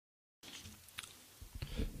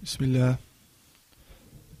بسم الله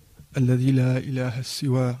الذي لا إله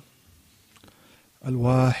سواه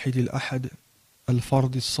الواحد الأحد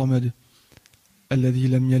الفرد الصمد الذي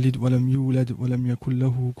لم يلد ولم يولد ولم يكن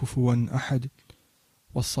له كفوا أحد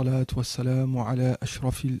والصلاة والسلام على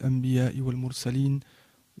أشرف الأنبياء والمرسلين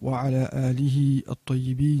وعلى آله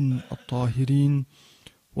الطيبين الطاهرين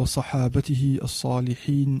وصحابته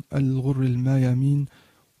الصالحين الغر الميامين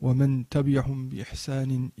ومن تبعهم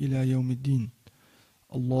بإحسان إلى يوم الدين.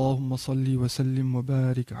 اللهم صل وسلم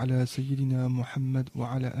وبارك على سيدنا محمد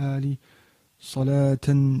وعلى آله صلاة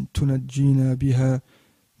تنجينا بها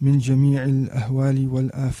من جميع الأهوال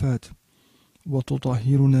والآفات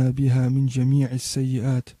وتطهرنا بها من جميع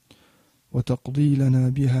السيئات وتقضي لنا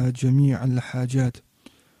بها جميع الحاجات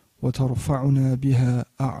وترفعنا بها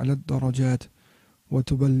أعلى الدرجات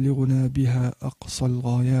وتبلغنا بها أقصى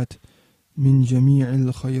الغايات من جميع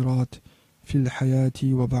الخيرات في الحياة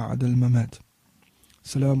وبعد الممات.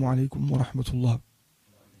 Assalamu alaikum wa rahmatullah.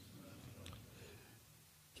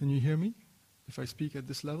 Can you hear me if I speak at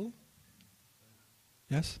this level?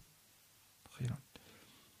 Yes?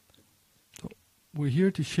 So we're here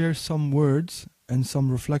to share some words and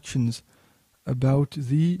some reflections about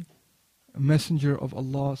the Messenger of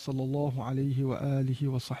Allah sallallahu alayhi wa alihi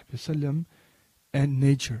wa sahbihi wasallam and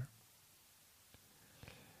nature.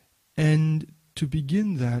 And to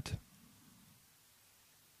begin that,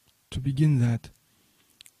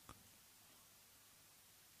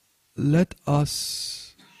 let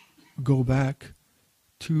us go back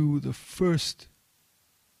to the first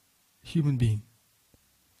human being,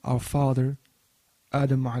 our father,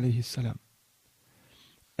 Adam alayhi salam.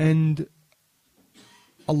 And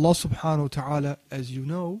Allah subhanahu wa ta'ala, as you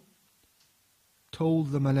know,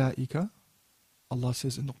 told the malaika, Allah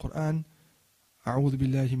says in the Quran, أعوذ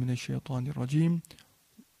بالله من الشيطان الرجيم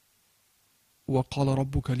وقال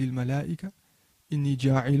ربك للملائكة إني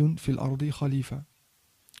جاعل في الأرض خليفة.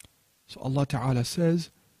 So Allah Ta'ala says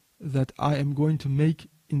that I am going to make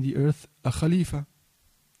in the earth a Khalifa.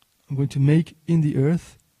 I'm going to make in the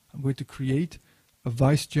earth, I'm going to create a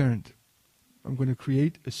vicegerent. I'm going to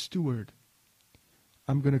create a steward.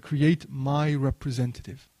 I'm going to create my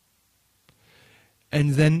representative.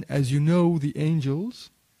 And then, as you know, the angels,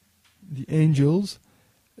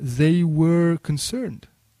 they were concerned.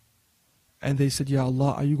 And they said, Ya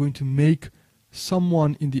Allah, are you going to make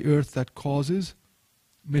someone in the earth that causes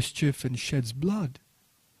mischief and sheds blood?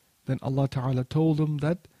 Then Allah Ta'ala told them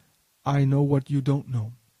that I know what you don't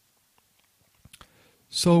know.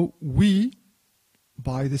 So we,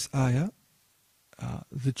 by this ayah,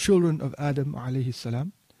 the children of Adam alayhi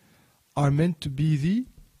salam, are meant to be the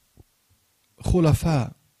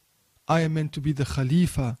khulafa. I am meant to be the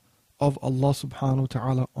Khalifa of Allah subhanahu wa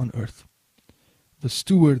ta'ala on earth. The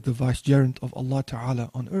steward, the vicegerent of Allah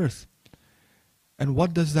Ta'ala on earth. And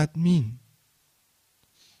what does that mean?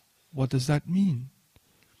 What does that mean?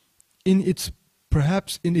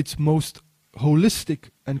 Perhaps in its most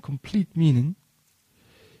holistic and complete meaning,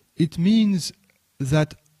 it means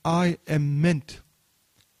that I am meant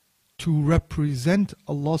to represent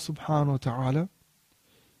Allah subhanahu wa ta'ala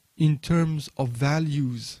in terms of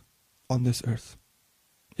values on this earth,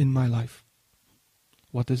 in my life.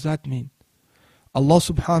 What does that mean? Allah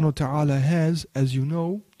subhanahu wa ta'ala has, as you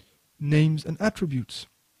know, names and attributes.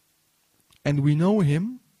 And we know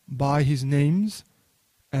Him by His names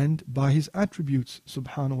and by His attributes,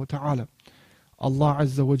 subhanahu wa ta'ala. Allah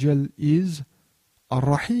Azza wa Jal is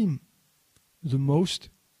Ar-Rahim, the most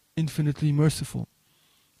infinitely merciful.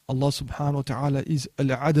 Allah subhanahu wa ta'ala is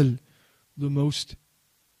Al-Adl, the most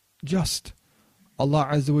just. Allah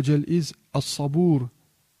Azza wa Jal is As-Sabur,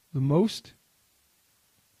 the most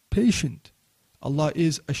patient. Allah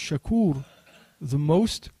is Ash-Shakur, the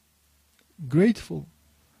most grateful.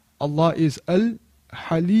 Allah is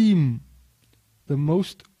Al-Halim, the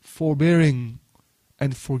most forbearing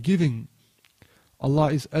and forgiving.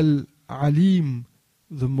 Allah is Al-Alim,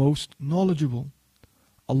 the most knowledgeable.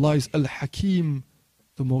 Allah is Al-Hakim,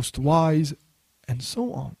 the most wise, and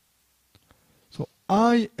so on. So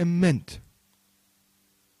I am meant,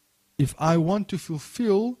 if I want to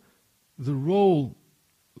fulfill the role,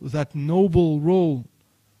 that noble role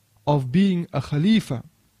of being a Khalifa,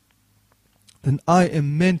 then I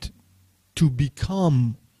am meant to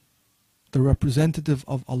become the representative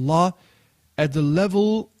of Allah at the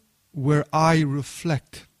level where I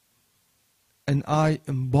reflect and I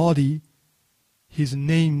embody His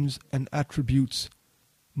names and attributes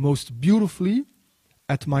most beautifully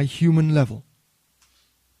at my human level.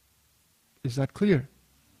 Is that clear?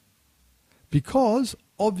 Because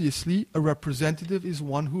obviously a representative is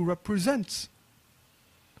one who represents.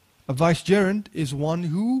 A vicegerent is one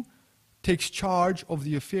who takes charge of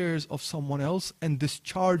the affairs of someone else and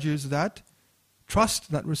discharges that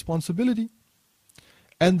trust, that responsibility.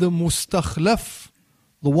 And the mustakhlaf,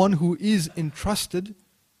 the one who is entrusted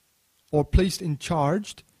or placed in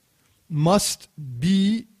charge, must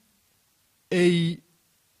be an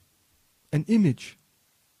image,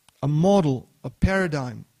 a model, a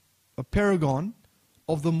paradigm, a paragon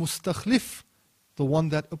of the mustakhlif, the one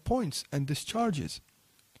that appoints and discharges.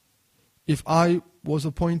 If I was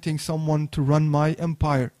appointing someone to run my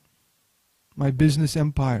empire, my business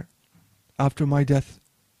empire, after my death,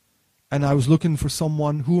 and I was looking for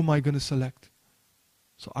someone, who am I going to select?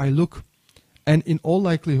 So I look, and in all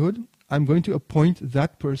likelihood, I'm going to appoint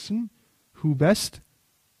that person who best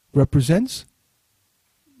represents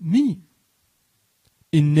me.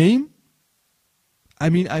 In name, I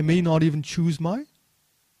mean, I may not choose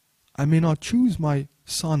my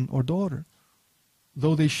son or daughter,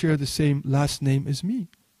 though they share the same last name as me.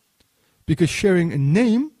 Because sharing a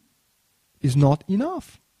name is not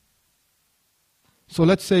enough. So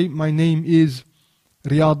let's say my name is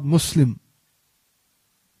Riad Muslim.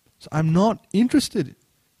 So I'm not interested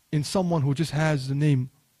in someone who just has the name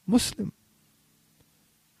Muslim.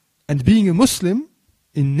 And being a Muslim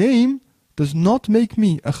in name does not make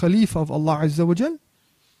me a Khalifa of Allah Azza wa Jal,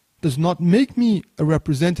 does not make me a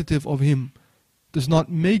representative of Him, does not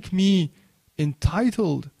make me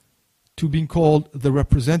entitled to being called the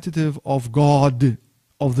representative of God,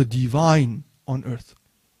 of the divine on earth.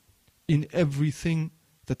 In everything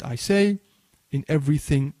that I say, in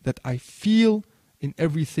everything that I feel, in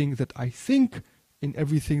everything that I think, in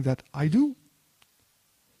everything that I do.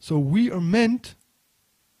 So we are meant,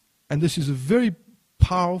 and this is a very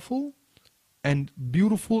powerful and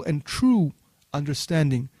beautiful and true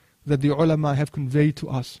understanding that the ulama have conveyed to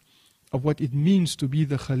us of what it means to be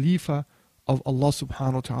the Khalifa of Allah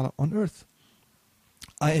subhanahu wa ta'ala on earth.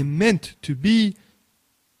 I am meant to be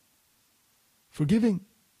forgiving,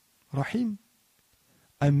 Rahim.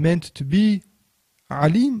 I'm meant to be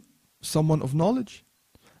Alim, someone of knowledge.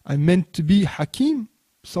 I'm meant to be Hakim,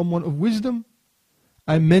 someone of wisdom.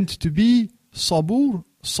 I'm meant to be Sabur,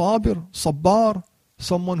 Sabir, Sabbar,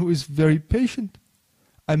 someone who is very patient.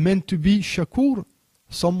 I'm meant to be Shakur,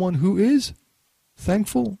 someone who is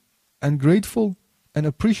thankful and grateful and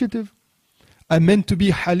appreciative. I'm meant to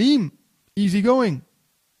be Halim, easygoing,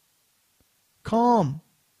 calm,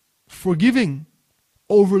 forgiving,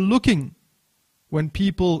 overlooking when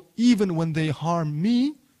people, even when they harm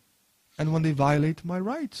me and when they violate my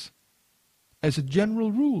rights. As a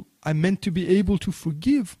general rule, I'm meant to be able to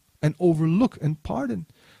forgive and overlook and pardon.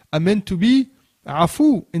 I'm meant to be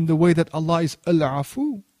Afu in the way that Allah is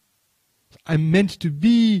Al-Afu. I'm meant to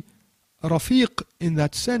be Rafiq in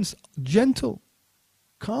that sense, gentle,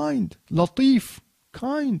 kind, Latif,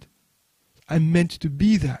 kind. I'm meant to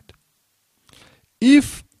be that.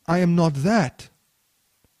 If I am not that,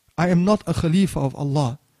 I am not a Khalifa of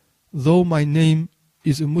Allah, though my name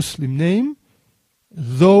is a Muslim name,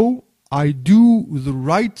 though I do the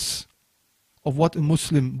rights of what a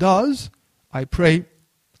Muslim does. I pray,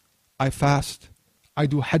 I fast, I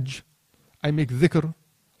do Hajj, I make dhikr,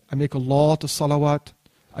 I make a lot of salawat,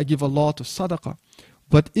 I give a lot of sadaqah.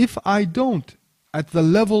 But if I don't, at the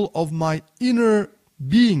level of my inner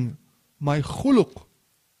being, my khuluq,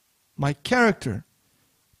 my character,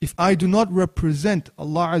 if I do not represent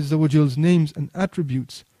Allah Azza wa Jal's names and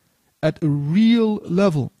attributes at a real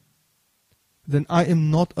level, then I am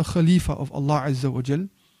not a Khalifa of Allah Azza wa Jal.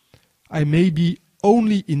 I may be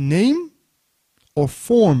only in name or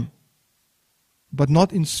form, but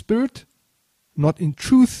not in spirit, not in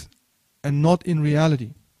truth, and not in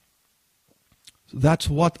reality. So that's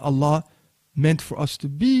what Allah meant for us to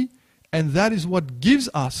be, and that is what gives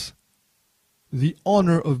us the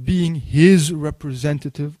honor of being His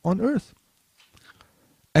representative on earth.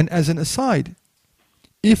 And as an aside,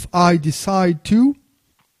 if I decide to,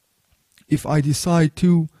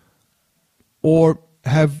 or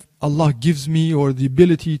have Allah gives me or the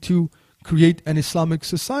ability to create an Islamic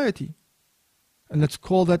society, and let's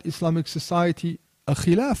call that Islamic society a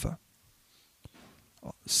Khilafah,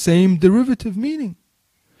 same derivative meaning.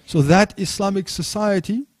 So that Islamic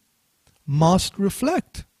society must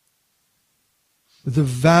reflect the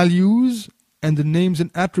values and the names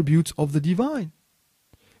and attributes of the divine.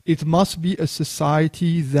 It must be a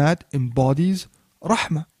society that embodies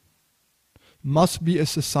rahmah. Must be a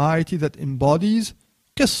society that embodies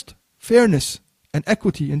qist, fairness and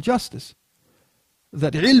equity and justice.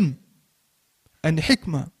 That ilm and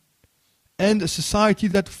hikmah, and a society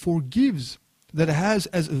that forgives, that has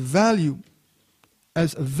as a value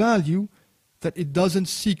that it doesn't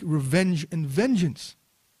seek revenge and vengeance.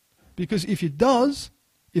 Because if it does,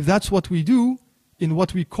 if that's what we do in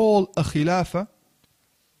what we call a khilafah,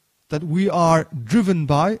 that we are driven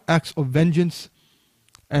by acts of vengeance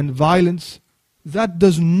and violence, that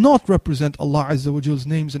does not represent Allah Azza wa Jall's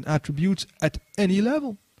names and attributes at any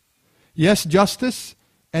level. Yes, justice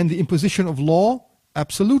and the imposition of law,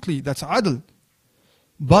 absolutely, that's adl.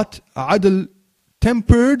 But adl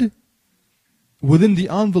tempered within the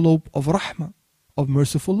envelope of rahmah, of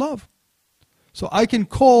merciful love. So I can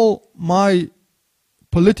call my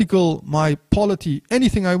political, my polity,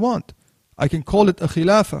 anything I want. I can call it a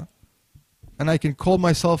khilafah, and I can call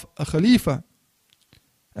myself a khalifa,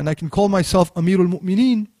 and I can call myself Amirul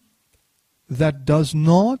Mu'mineen. That does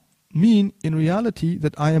not mean in reality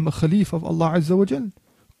that I am a khalifa of Allah Azza wa Jal.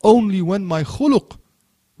 Only when my khuluq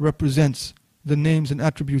represents the names and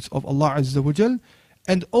attributes of Allah Azza wa Jal,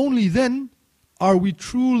 and only then are we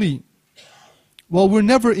truly, well, we're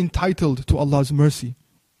never entitled to Allah's mercy.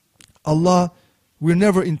 We're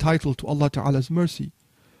never entitled to Allah Ta'ala's mercy.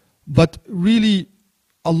 But really,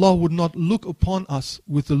 Allah would not look upon us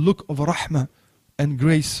with the look of rahmah and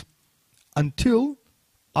grace until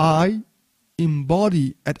I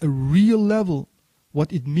embody at a real level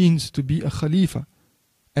what it means to be a khalifa.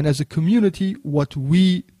 And as a community, what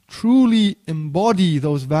we truly embody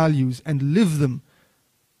those values and live them.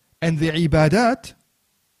 And the ibadat,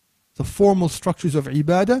 the formal structures of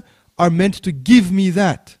ibadah, are meant to give me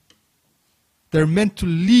that. They're meant to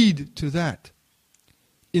lead to that.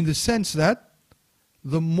 In the sense that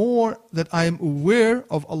the more that I am aware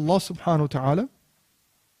of Allah subhanahu wa ta'ala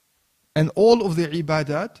and all of the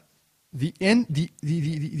ibadat, the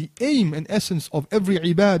aim and essence of every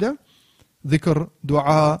ibadah, dhikr,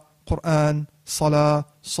 dua, Quran, salah,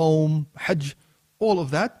 sawm, hajj, all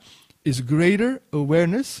of that is greater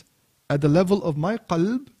awareness at the level of my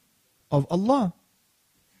qalb of Allah.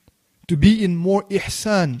 To be in more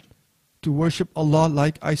ihsan, to worship Allah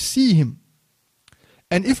like I see Him.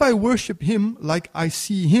 And if I worship Him like I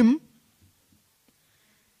see Him,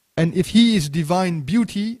 and if He is divine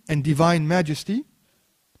beauty and divine majesty,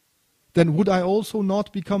 then would I also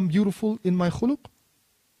not become beautiful in my khuluq?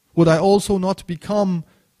 Would I also not become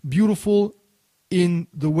beautiful in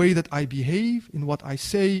the way that I behave, in what I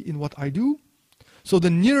say, in what I do? So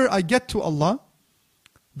the nearer I get to Allah,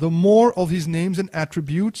 the more of His names and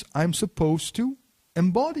attributes I'm supposed to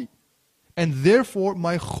embody. And therefore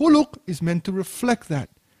my khuluq is meant to reflect that.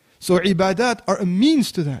 So ibadat are a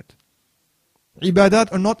means to that.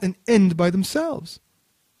 Ibadat are not an end by themselves.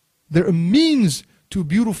 They're a means to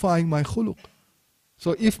beautifying my khuluq.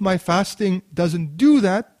 So if my fasting doesn't do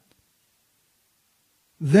that,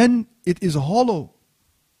 then it is hollow.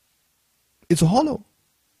 It's hollow.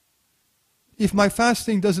 If my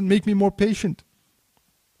fasting doesn't make me more patient,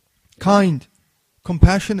 kind,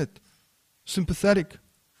 compassionate, sympathetic,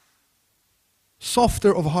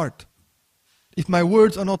 softer of heart, if my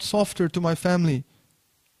words are not softer to my family,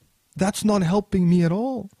 that's not helping me at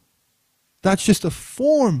all. That's just a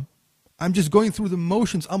form. I'm just going through the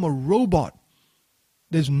motions. I'm a robot.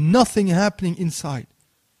 There's nothing happening inside.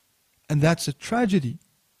 And that's a tragedy,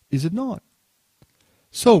 is it not?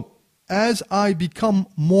 So, as I become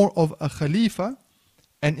more of a khalifa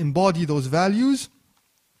and embody those values,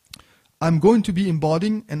 I'm going to be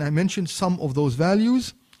embodying, and I mentioned some of those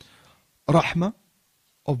values, rahmah,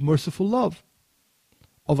 of merciful love,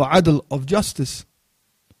 of adl, of justice,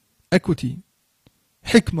 equity,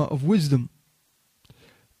 hikmah, of wisdom.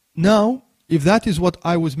 Now, if that is what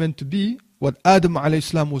I was meant to be, what Adam alayhi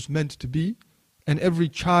salam was meant to be, and every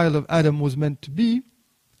child of Adam was meant to be,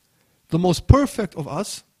 the most perfect of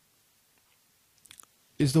us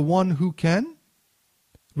is the one who can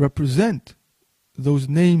represent those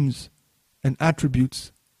names and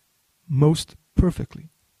attributes most perfectly.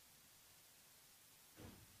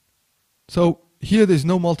 So here there's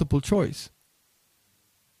no multiple choice.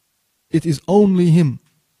 It is only Him.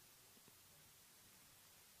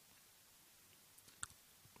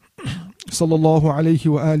 Sallallahu alayhi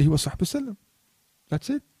wa alihi wa sallam. That's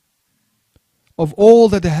it. Of all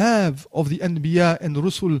that have of the Anbiya and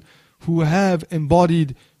Rusul who have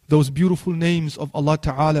embodied those beautiful names of Allah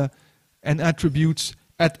Ta'ala and attributes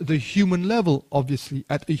at the human level, obviously,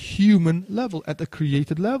 at a human level, at a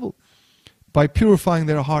created level, by purifying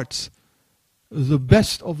their hearts, the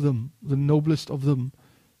best of them, the noblest of them,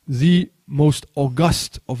 the most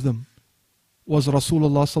august of them was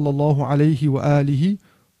Rasulullah sallallahu alayhi wa alihi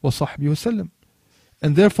wa sahbihi wasallam.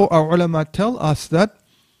 And therefore our ulama tell us that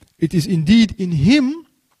it is indeed in Him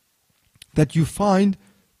that you find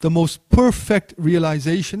the most perfect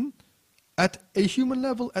realization at a human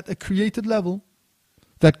level, at a created level,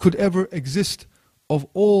 that could ever exist of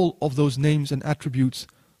all of those names and attributes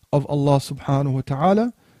of Allah subhanahu wa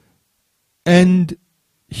ta'ala. And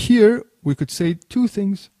here we could say two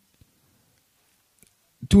things.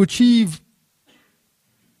 To achieve,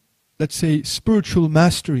 let's say, spiritual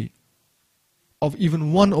mastery of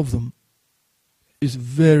even one of them is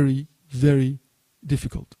very, very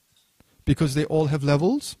difficult, because they all have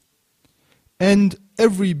levels, and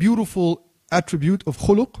every beautiful attribute of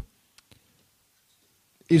khuluq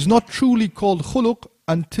is not truly called khuluq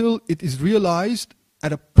until it is realized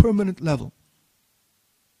at a permanent level.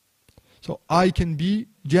 So I can be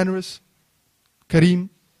generous, kareem,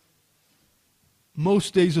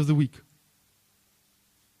 most days of the week.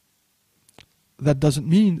 That doesn't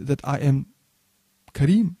mean that I am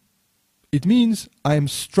kareem. It means I am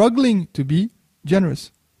struggling to be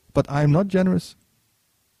generous, but I am not generous.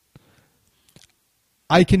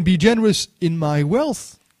 I can be generous in my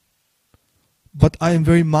wealth, but I am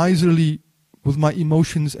very miserly with my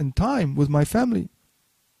emotions and time with my family.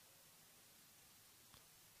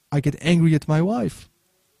 I get angry at my wife,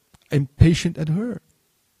 impatient at her.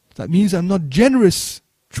 That means I'm not generous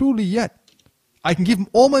truly yet. I can give him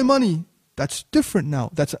all my money. That's different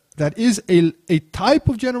now. That is a type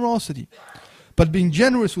of generosity. But being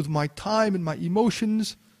generous with my time and my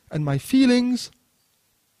emotions and my feelings,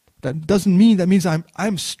 that doesn't mean, that means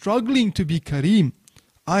I'm struggling to be kareem.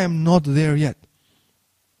 I am not there yet.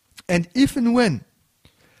 And if and when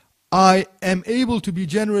I am able to be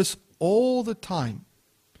generous all the time,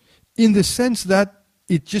 in the sense that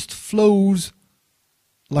it just flows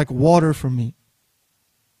like water from me,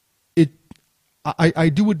 I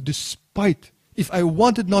do it despite. If I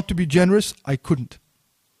wanted not to be generous, I couldn't.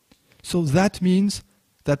 So that means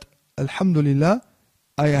that, alhamdulillah,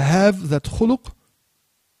 I have that khuluq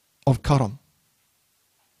of karam.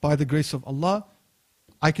 By the grace of Allah,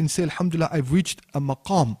 I can say, alhamdulillah, I've reached a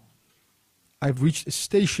maqam. I've reached a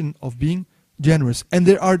station of being generous. And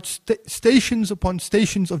there are stations upon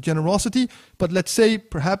stations of generosity, but let's say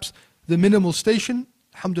perhaps the minimal station,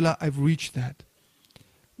 alhamdulillah, I've reached that.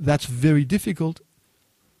 That's very difficult.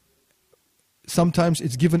 Sometimes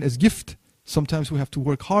it's given as gift. Sometimes we have to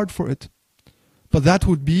work hard for it. But that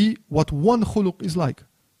would be what one khuluq is like.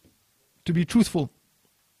 To be truthful.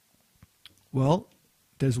 Well,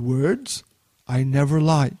 there's words. I never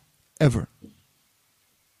lie. Ever.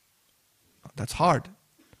 That's hard.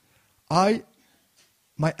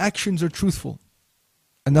 My actions are truthful.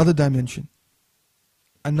 Another dimension.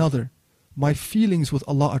 Another. My feelings with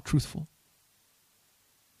Allah are truthful.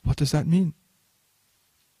 What does that mean?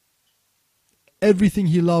 Everything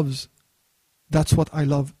He loves, that's what I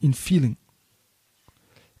love in feeling.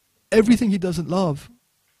 Everything He doesn't love,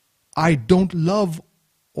 I don't love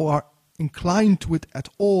or are inclined to it at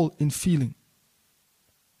all in feeling.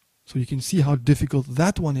 So you can see how difficult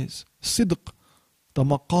that one is. Sidq, the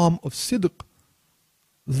maqam of sidq,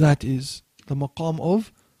 that is the maqam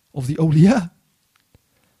of the awliya.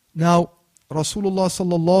 Now, Rasulullah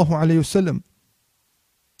sallallahu alayhi wasallam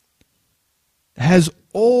has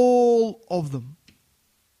all of them.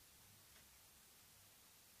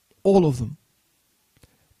 All of them.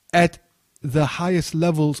 At the highest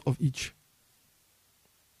levels of each.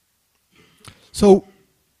 So,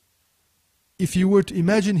 if you were to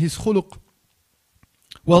imagine his khuluq,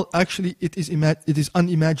 well, actually it is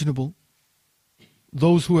unimaginable.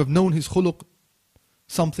 Those who have known his khuluq,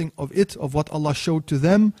 something of it, of what Allah showed to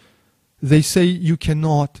them, they say you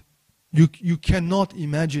cannot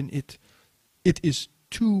imagine it. It is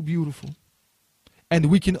too beautiful. And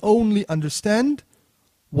we can only understand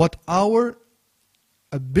what our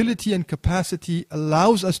ability and capacity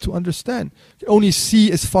allows us to understand. We can only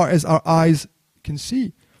see as far as our eyes can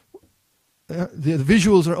see. The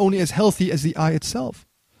visuals are only as healthy as the eye itself.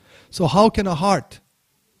 So how can a heart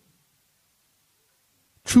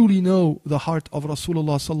truly know the heart of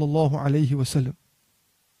Rasulullah sallallahu alayhi wasallam?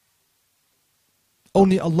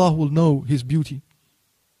 Only Allah will know His beauty.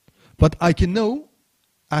 But I can know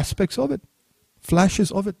aspects of it,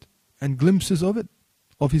 flashes of it, and glimpses of it,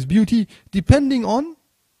 of His beauty, depending on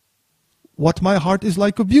what my heart is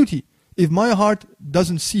like of beauty. If my heart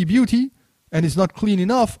doesn't see beauty and is not clean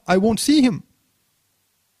enough, I won't see Him.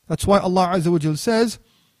 That's why Allah Azza wa Jal says,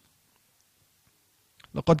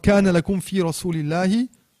 لَقَدْ كَانَ لَكُمْ فِي رَسُولِ اللَّهِ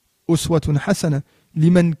أُسْوَةٌ حَسَنَةٌ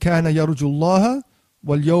لِمَنْ كَانَ يَرْجُو اللَّهَ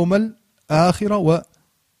وَالْيَوْمَ الْآخِرَ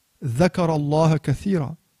وَذَكَرَ اللَّهَ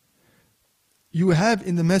كَثِيرًا. You have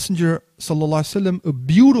in the Messenger sallallahu alaihi wasallam a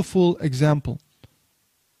beautiful example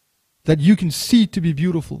that you can see to be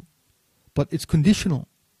beautiful, but it's conditional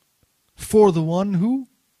for the one who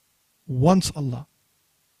wants Allah,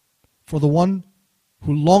 for the one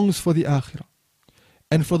who longs for the akhirah,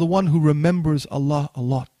 and for the one who remembers Allah a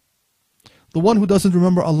lot. The one who doesn't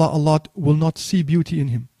remember Allah a lot will not see beauty in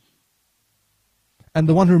him. And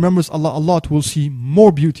the one who remembers Allah a lot will see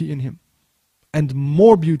more beauty in him. And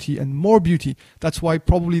more beauty and more beauty. That's why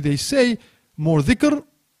probably they say more dhikr,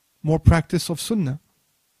 more practice of sunnah.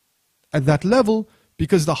 At that level,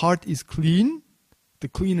 because the heart is clean, the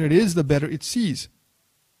cleaner it is, the better it sees.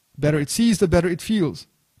 Better it sees, the better it feels.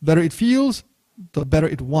 Better it feels, the better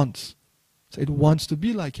it wants. So it wants to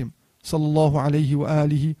be like him. Sallallahu alayhi wa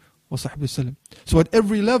alihi wa sahbihi wasallam. So at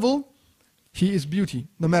every level, he is beauty.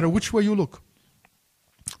 No matter which way you look.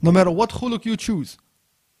 No matter what khuluq you choose.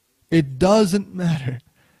 It doesn't matter.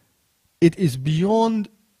 It is beyond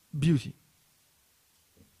beauty.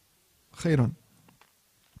 Khairan.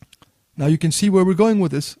 Now you can see where we're going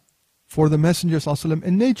with this. For the Messenger ﷺ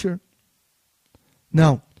in nature.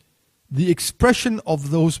 Now, the expression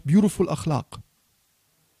of those beautiful akhlaq.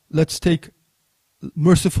 Let's take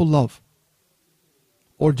merciful love.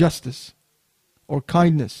 Or justice. Or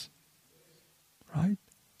kindness. Right?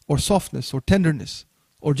 Or softness. Or tenderness.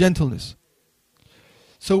 Or gentleness.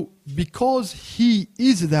 So, because he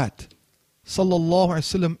is that, sallallahu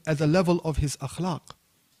alaihi wasallam, at the level of his akhlaq,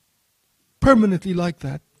 permanently like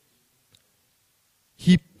that,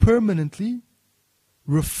 he permanently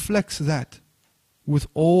reflects that with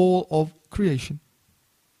all of creation,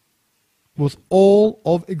 with all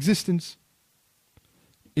of existence.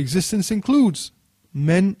 Existence includes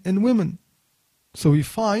men and women. So we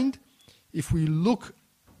find, if we look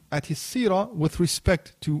at his seerah with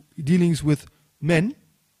respect to dealings with men,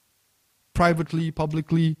 privately,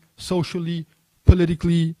 publicly, socially,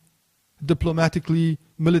 politically, diplomatically,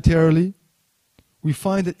 militarily, we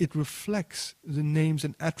find that it reflects the names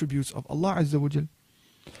and attributes of Allah Azza wa Jal.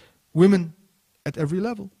 Women at every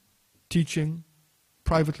level, teaching,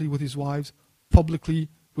 privately with his wives, publicly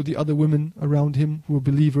with the other women around him who are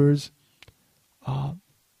believers.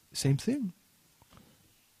 Same thing.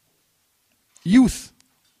 Youth,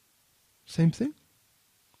 same thing.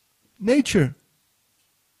 Nature.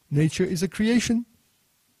 Nature is a creation.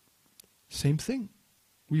 Same thing.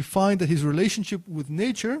 We find that his relationship with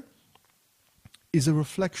nature is a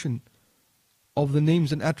reflection of the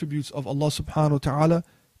names and attributes of Allah subhanahu wa ta'ala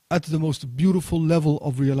at the most beautiful level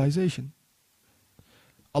of realization.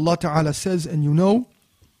 Allah ta'ala says, and you know,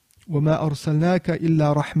 وَمَا أَرْسَلْنَاكَ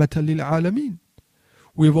إِلَّا رَحْمَةً لِلْعَالَمِينَ.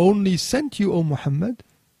 We've only sent you, O Muhammad,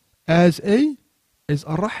 as a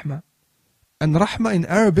rahmah. And rahmah in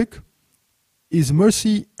Arabic is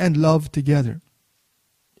mercy and love together.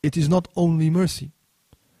 It is not only mercy.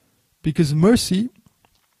 Because mercy,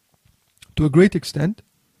 to a great extent,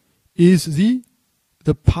 is the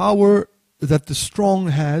power that the strong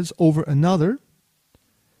has over another.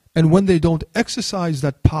 And when they don't exercise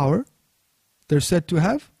that power, they're said to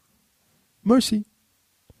have mercy.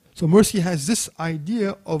 So mercy has this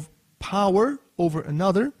idea of power over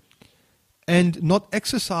another and not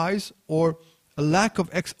exercise or a lack of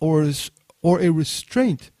or a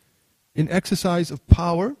restraint in exercise of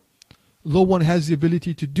power, though one has the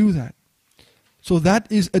ability to do that. So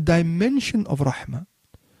that is a dimension of rahmah.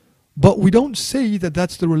 But we don't say that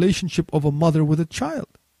that's the relationship of a mother with a child.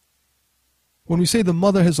 When we say the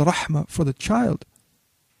mother has rahmah for the child,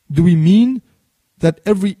 do we mean that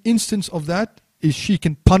every instance of that is she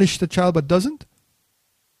can punish the child but doesn't?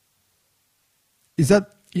 Is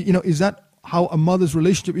that how a mother's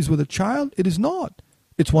relationship is with a child? It is not.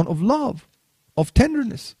 It's one of love, of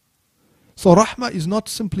tenderness. So rahmah is not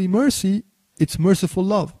simply mercy, it's merciful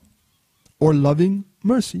love or loving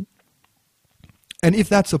mercy. And if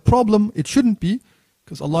that's a problem, it shouldn't be,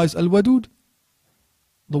 because Allah is Al-Wadud,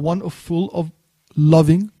 the one full of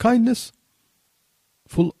loving kindness.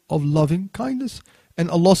 Full of loving kindness.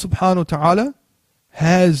 And Allah subhanahu wa ta'ala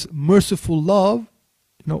has merciful love.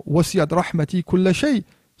 وَسِعَتْ رَحْمَتِي كُلَّ شَيْءٍ.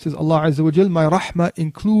 Says Allah Azza wa Jal, my rahmah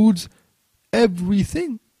includes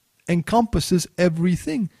everything, encompasses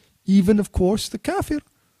everything. Even, of course, the kafir.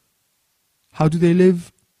 How do they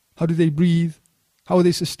live? How do they breathe? How are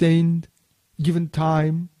they sustained? Given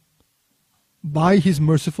time? By His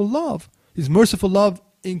merciful love. His merciful love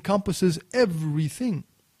encompasses everything.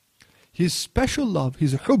 His special love,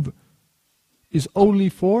 His hub, is only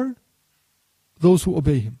for those who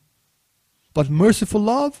obey Him. But merciful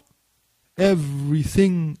love,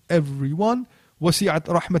 everything, everyone, وَسِعَتْ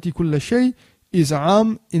رَحْمَتِ كُلَّ شَيْءٍ, is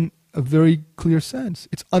am in a very clear sense.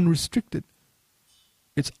 It's unrestricted.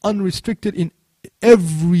 It's unrestricted in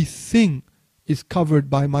everything is covered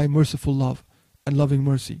by my merciful love and loving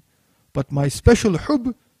mercy. But my special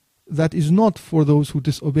hub, that is not for those who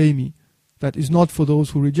disobey me. That is not for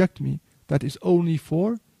those who reject me. That is only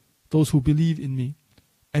for those who believe in me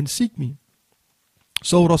and seek me.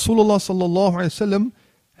 So Rasulullah sallallahu alaihi wasallam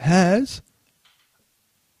has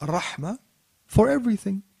rahmah for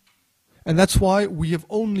everything. And that's why we have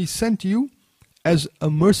only sent you as a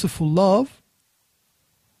merciful love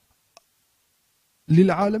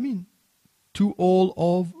للعالمين, to all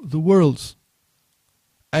of the worlds.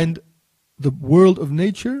 And the world of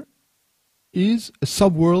nature is a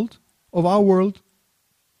subworld of our world,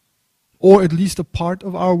 or at least a part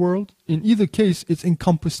of our world. In either case, it's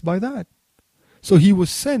encompassed by that. So he was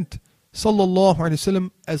sent, sallallahu alaihi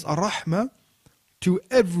wasallam, as a rahmah to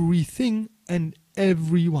everything and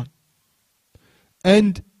everyone.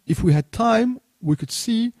 And if we had time, we could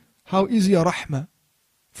see how is he a rahmah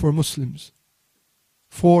for Muslims,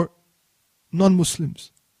 for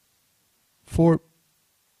non-Muslims, for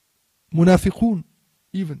munafiqun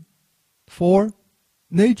even, for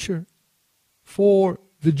nature, for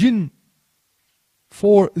the jinn,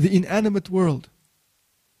 for the inanimate world.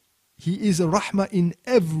 He is a rahmah in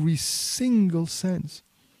every single sense.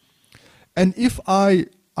 And if I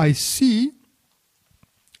see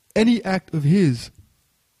any act of his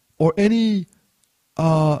or any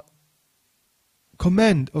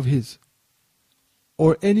command of his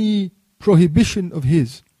or any prohibition of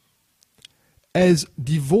his as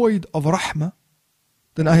devoid of rahmah,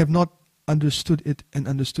 then I have not understood it and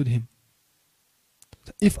understood him.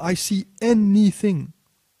 If I see anything,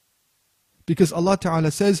 because Allah Ta'ala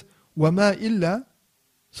says, وَمَا إِلَّا,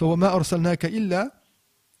 so وَمَا أَرْسَلْنَاكَ إِلَّا,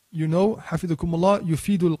 you know, حَفِظَكُمُ اللَّهِ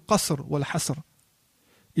يُفِيدُ الْقَصْرِ وَالْحَصْرِ.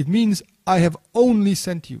 It means I have only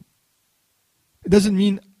sent you. It doesn't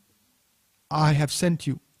mean I have sent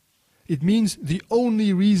you. It means the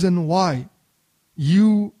only reason why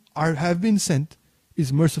you have been sent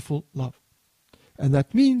is merciful love. And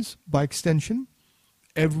that means, by extension,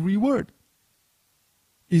 every word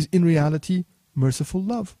is in reality merciful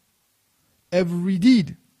love. Every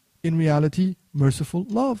deed, in reality, merciful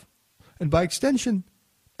love. And by extension,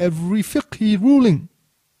 every fiqhi ruling,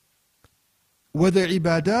 whether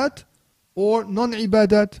ibadat or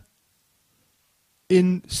non-ibadat,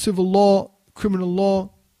 in civil law, criminal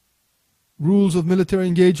law, rules of military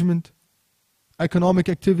engagement, economic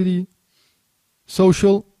activity,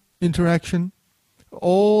 social interaction,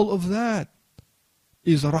 all of that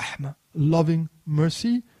is rahmah, loving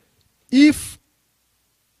mercy, if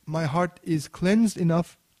my heart is cleansed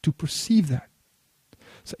enough to perceive that.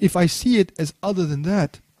 So if I see it as other than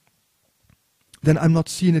that, then I'm not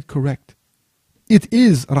seeing it correct. It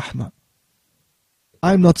is rahmah.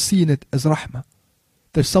 I'm not seeing it as rahmah.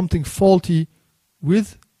 There's something faulty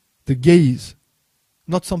with the gaze,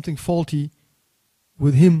 not something faulty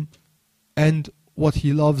with him and what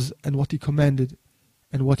he loves and what he commanded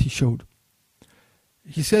and what he showed.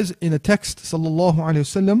 He says in a text, sallallahu alayhi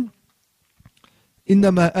wasallam,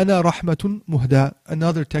 إِنَّمَا أَنَا رَحْمَةٌ مُهْدَى.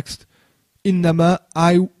 Another text, إِنَّمَا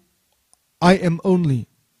I am only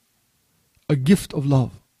a gift of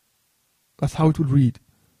love. That's how it would read.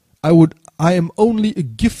 I am only a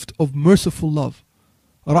gift of merciful love.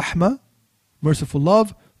 Rahmah, merciful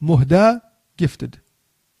love. Muhda, gifted.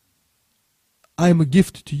 I am a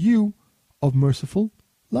gift to you of merciful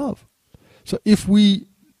love. So if we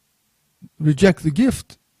reject the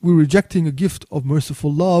gift, we're rejecting a gift of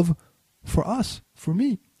merciful love for us, for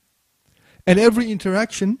me. And every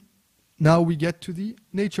interaction, now we get to the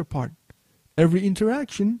nature part. Every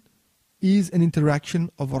interaction is an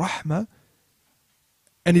interaction of rahmah,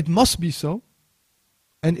 and it must be so,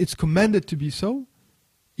 and it's commanded to be so,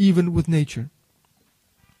 even with nature.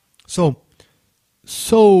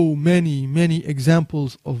 So many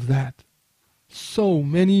examples of that. So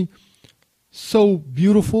many, so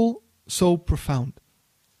beautiful, so profound,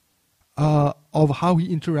 of how he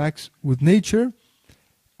interacts with nature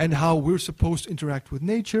and how we're supposed to interact with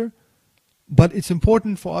nature. But it's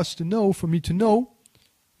important for us to know, for me to know,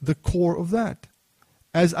 the core of that.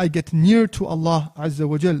 As I get near to Allah Azza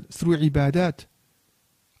wa Jal through ibadat,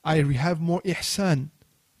 I have more ihsan,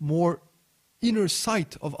 more inner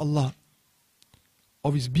sight of Allah,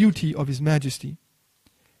 of His beauty, of His majesty.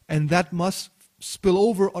 And that must spill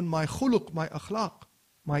over on my khuluq, my akhlaq,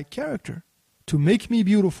 my character, to make me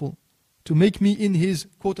beautiful, to make me in His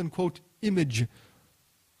quote-unquote image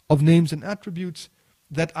of names and attributes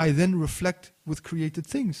that I then reflect with created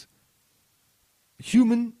things,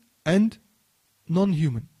 human and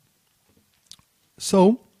non-human.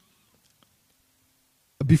 So,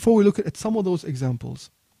 before we look at some of those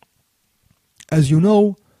examples, as you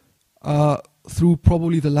know, through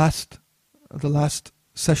probably the last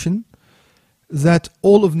session, that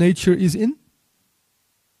all of nature is in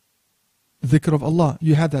dhikr of Allah.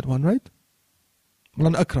 You had that one, right?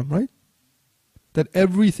 Moulana Akram, right? That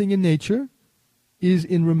everything in nature is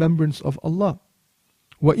in remembrance of Allah.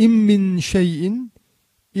 وَإِن مِّن شَيْءٍ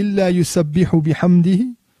إِلَّا يُسَبِّحُ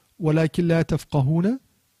بِحَمْدِهِ وَلَكِنْ لَا تَفْقَهُونَ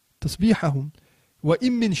تسبيحهم.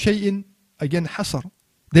 وإن من شيء, again حصر.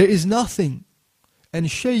 There is nothing. And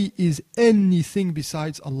shay is anything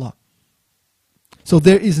besides Allah. So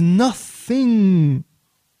there is nothing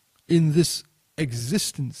in this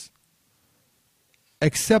existence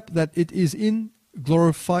except that it is in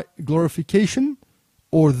glorification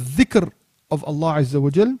or dhikr of Allah Azza wa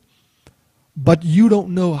Jal. But you don't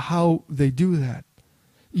know how they do that.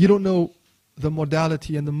 You don't know the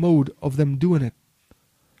modality and the mode of them doing it.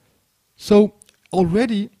 So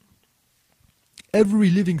already every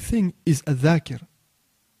living thing is a dhakir.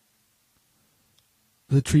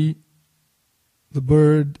 The tree, the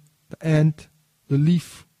bird, the ant, the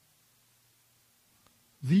leaf.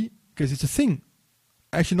 Because it's a thing.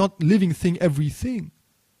 Actually not living thing, everything.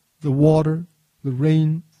 The water, the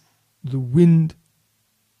rain, the wind,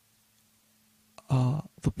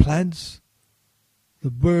 the plants,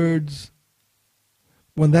 the birds.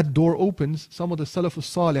 When that door opens, some of the Salafus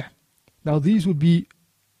Salih, now these would be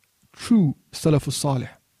true Salafus Salih.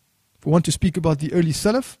 If we want to speak about the early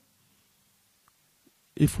Salaf,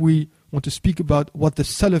 if we want to speak about what the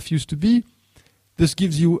Salaf used to be, this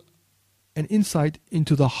gives you an insight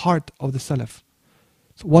into the heart of the Salaf.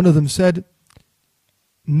 So one of them said,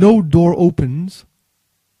 no door opens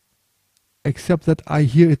except that I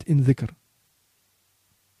hear it in dhikr.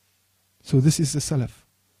 So this is the Salaf.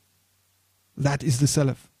 That is the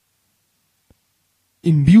Salaf.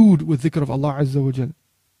 Imbued with dhikr of Allah Azza wa Jal.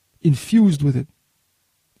 Infused with it.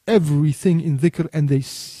 Everything in dhikr, and they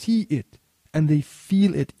see it and they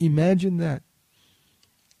feel it. Imagine that.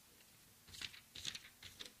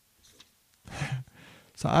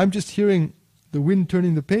 So I'm just hearing the wind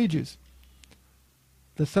turning the pages.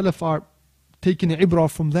 The Salaf are taking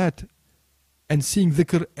ibrah from that and seeing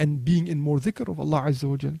dhikr and being in more dhikr of Allah Azza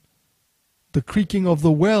wa Jal. The creaking of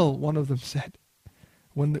the well, one of them said.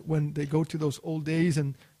 When they go to those old days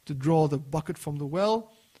and to draw the bucket from the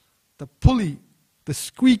well, the pulley, the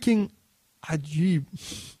squeaking, ajib.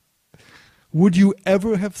 Would you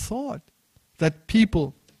ever have thought that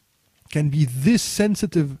people can be this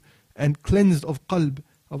sensitive and cleansed of qalb,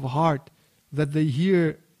 of heart, that they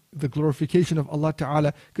hear the glorification of Allah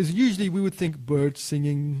Ta'ala? Because usually we would think birds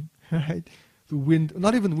singing, right? The wind,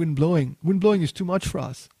 not even wind blowing. Wind blowing is too much for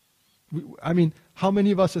us. I mean, how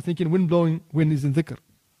many of us are thinking wind blowing, wind is in dhikr?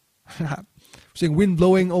 Saying wind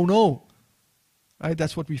blowing, oh no. Right?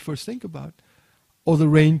 That's what we first think about. Or the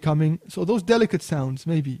rain coming. So those delicate sounds,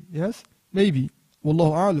 maybe, yes? Maybe.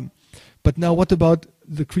 Wallahu a'lam. But now what about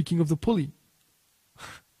the creaking of the pulley?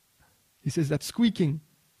 He says that squeaking,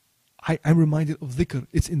 I'm reminded of dhikr.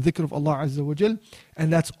 It's in dhikr of Allah Azza wa Jal.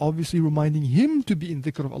 And that's obviously reminding him to be in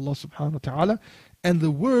dhikr of Allah subhanahu wa ta'ala. And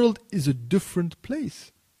the world is a different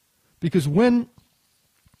place. Because when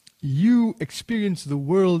you experience the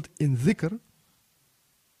world in dhikr,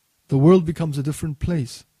 the world becomes a different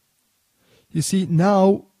place. You see,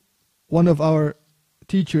 now one of our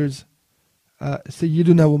teachers,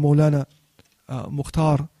 Sayyiduna wa Moulana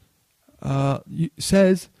Mukhtar, he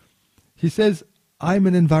says, I'm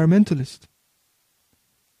an environmentalist,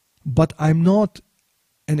 but I'm not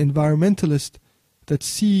an environmentalist that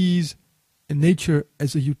sees nature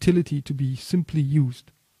as a utility to be simply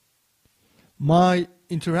used. My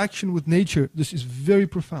interaction with nature, this is very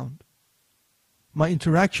profound. My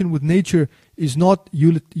interaction with nature is not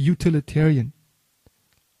utilitarian.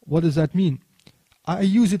 What does that mean? I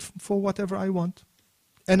use it for whatever I want.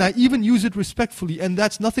 And I even use it respectfully, and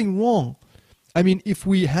that's nothing wrong. I mean, if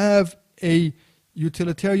we have a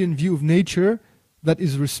utilitarian view of nature that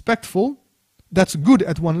is respectful, that's good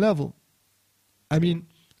at one level. I mean,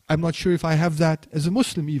 I'm not sure if I have that as a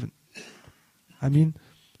Muslim even. I mean,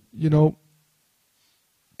 you know,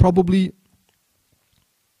 probably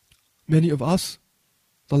many of us,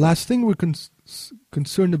 the last thing we're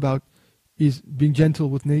concerned about is being gentle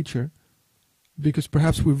with nature, because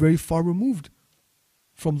perhaps we're very far removed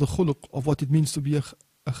from the khuluq of what it means to be a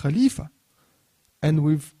Khalifa. And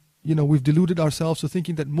we've deluded ourselves to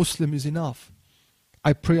thinking that Muslim is enough.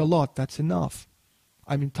 I pray a lot, that's enough.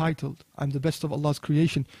 I'm entitled, I'm the best of Allah's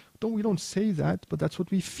creation. We don't say that, but that's what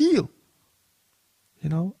we feel. You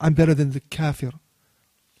know, I'm better than the kafir.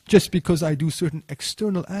 Just because I do certain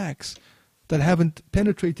external acts that haven't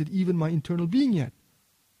penetrated even my internal being yet.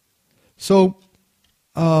 So,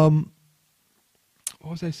 what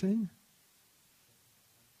was I saying?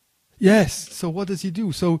 Yes, so what does he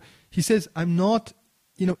do? So he says, I'm not,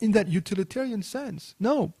 in that utilitarian sense.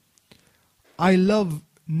 No. I love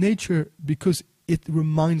nature because it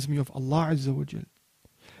reminds me of Allah Azza wa Jal.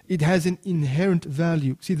 It has an inherent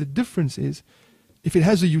value. See, the difference is, if it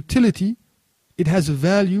has a utility, it has a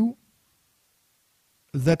value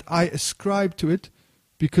that I ascribe to it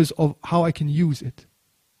because of how I can use it.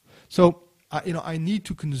 So, I need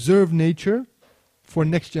to conserve nature for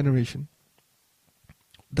next generation.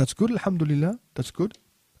 That's good, alhamdulillah, that's good.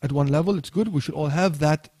 At one level, it's good. We should all have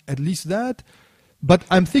that, at least that. But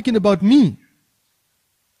I'm thinking about me.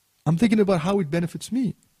 I'm thinking about how it benefits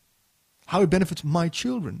me, how it benefits my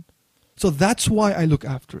children. So that's why I look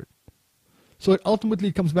after it. So it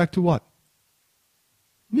ultimately comes back to what?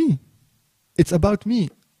 Me. It's about me.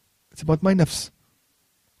 It's about my nafs,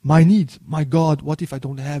 my needs. My God, what if I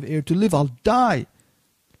don't have air to live? I'll die.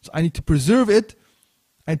 So I need to preserve it.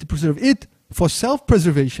 I need to preserve it for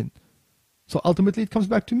self-preservation. So ultimately it comes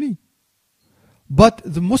back to me. But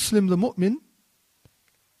the Muslim, the mu'min,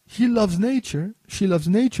 he loves nature, she loves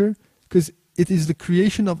nature, because it is the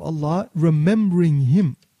creation of Allah, remembering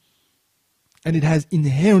Him. And it has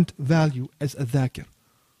inherent value as a dhakir.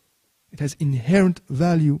 It has inherent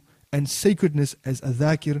value and sacredness as a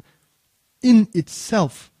dhakir in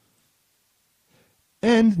itself.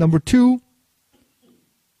 And number two,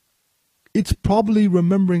 it's probably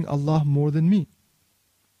remembering Allah more than me.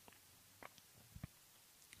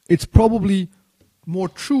 It's probably more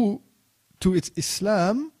true to its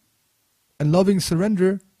Islam and loving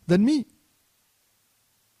surrender than me.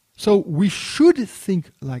 So we should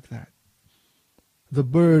think like that. The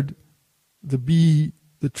bird, the bee,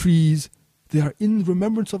 the trees, they are in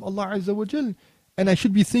remembrance of Allah Azza wa Jal. And I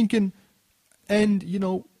should be thinking, and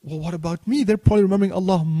well, what about me? They're probably remembering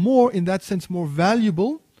Allah more, in that sense, more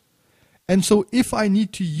valuable. And so if I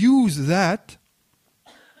need to use that,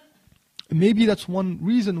 maybe that's one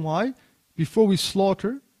reason why, before we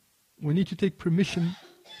slaughter, we need to take permission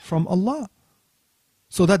from Allah.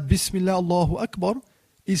 So that Bismillah Allahu Akbar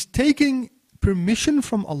is taking permission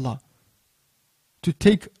from Allah to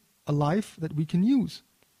take a life that we can use.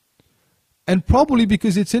 And probably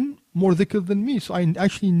because it's in more dhikr than me. So I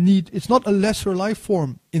actually need, it's not a lesser life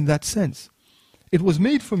form in that sense. It was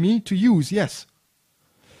made for me to use, yes.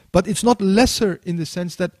 But it's not lesser in the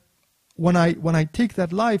sense that when I take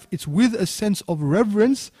that life, it's with a sense of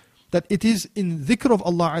reverence that it is in dhikr of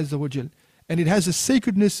Allah Azza wa Jal. And it has a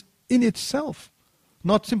sacredness in itself.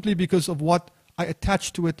 Not simply because of what I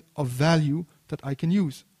attach to it of value that I can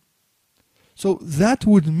use. So that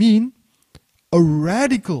would mean a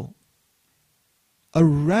radically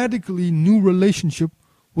new relationship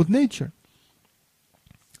with nature.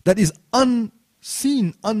 That is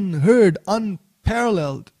unseen, unheard,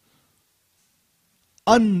 unparalleled,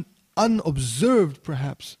 unobserved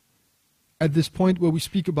perhaps at this point where we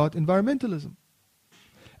speak about environmentalism.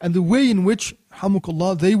 And the way in which,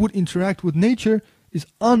 hamukallah, they would interact with nature is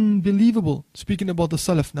unbelievable. Speaking about the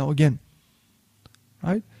Salaf now again.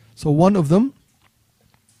 Right? So one of them,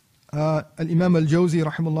 Al-Imam Al-Jawzi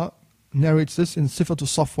rahimahullah narrates this in Sifatul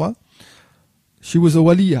Safwa. She was a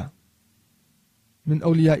waliya min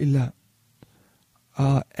awliya illah,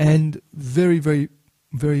 and very, very,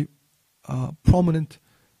 very prominent,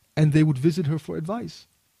 and they would visit her for advice.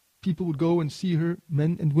 People would go and see her,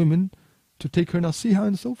 men and women, to take her nasiha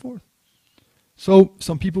and so forth. So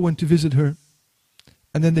some people went to visit her,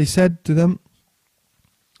 and then they said to them,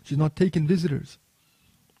 she's not taking visitors.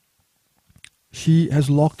 She has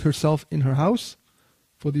locked herself in her house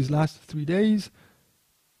for these last 3 days,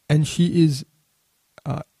 and she is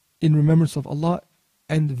in remembrance of Allah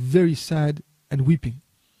and very sad and weeping.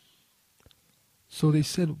 So they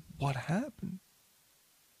said, what happened?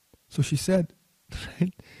 So she said,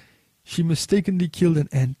 right, she mistakenly killed an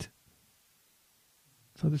ant.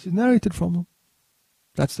 So this is narrated from them.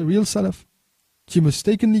 That's the real Salaf. She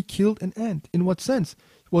mistakenly killed an ant. In what sense?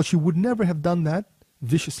 Well, she would never have done that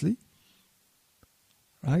viciously,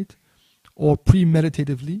 right? Or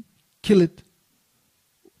premeditatively. Kill it.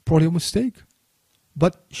 Probably a mistake.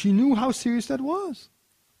 But she knew how serious that was.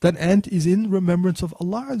 That ant is in remembrance of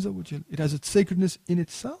Allah Azza wa Jal. It has its sacredness in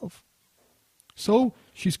itself. So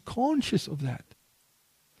she's conscious of that.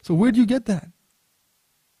 So where do you get that?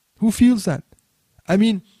 Who feels that? I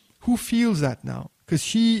mean, who feels that now? Because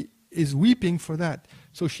she is weeping for that.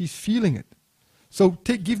 So she's feeling it. So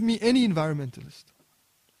give me any environmentalist,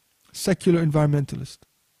 secular environmentalist.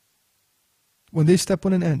 When they step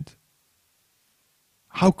on an ant,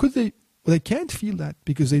 how could they? Well, they can't feel that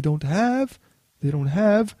because they don't have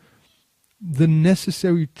the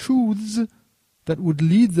necessary truths that would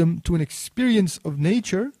lead them to an experience of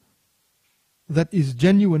nature that is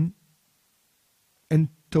genuine and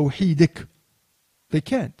tawheedic. They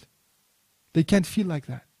can't. They can't feel like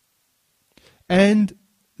that. And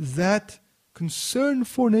that concern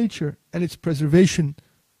for nature and its preservation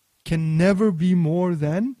can never be more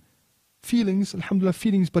than feelings, alhamdulillah,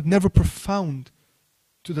 feelings, but never profound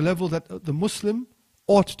to the level that the Muslim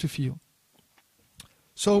ought to feel.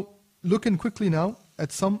 So, looking quickly now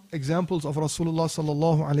at some examples of Rasulullah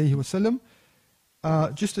sallallahu alaihi wasallam,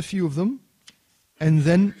 just a few of them, and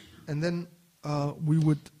then we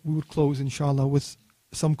would close inshallah with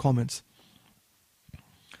some comments.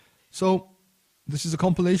 So, this is a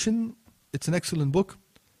compilation. It's an excellent book.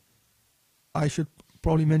 I should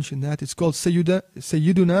probably mention that it's called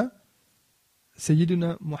Sayyiduna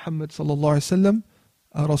Muhammad sallallahu alaihi wasallam,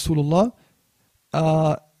 Rasulullah,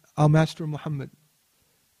 our Master Muhammad.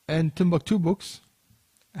 And Timbuktu Books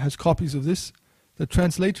has copies of this. The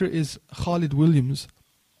translator is Khalid Williams,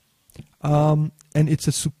 and it's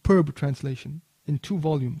a superb translation in 2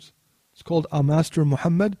 volumes. It's called Our Master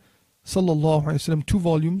Muhammad sallallahu alaihi wasallam, 2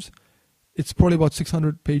 volumes. It's probably about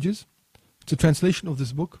 600 pages. It's a translation of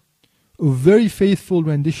this book, a very faithful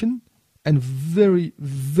rendition, and very,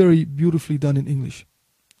 very beautifully done in English.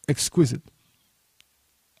 Exquisite.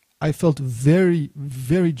 I felt very,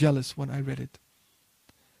 very jealous when I read it,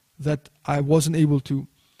 that I wasn't able to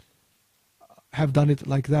have done it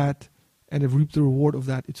like that and have reaped the reward of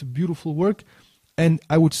that. It's a beautiful work, and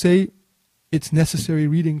I would say it's necessary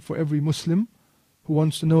reading for every Muslim who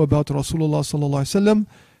wants to know about Rasulullah sallallahu alaihi wasallam.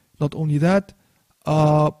 Not only that,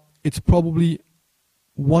 it's probably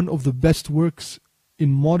one of the best works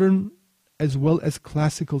in modern as well as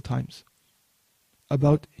classical times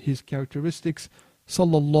about his characteristics,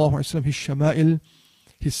 sallallahu alaihi wasallam, his shama'il,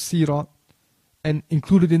 his seerah, and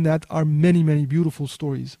included in that are many, many beautiful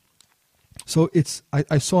stories. So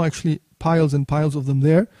I saw actually piles and piles of them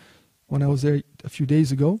there when I was there a few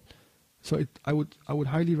days ago. So I would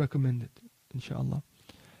highly recommend it, inshallah.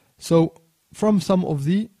 So from some of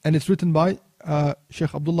and it's written by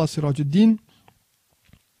Sheikh Abdullah Sirajuddin,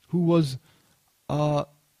 who was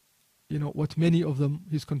what many of them,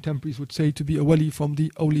 his contemporaries, would say to be a wali from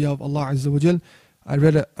the awliya of Allah Azza wa Jal. I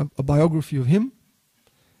read a biography of him,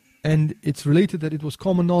 and it's related that it was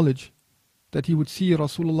common knowledge that he would see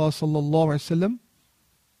Rasulullah sallallahu alaihi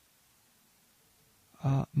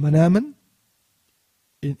wasallam manaman,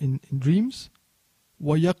 in dreams,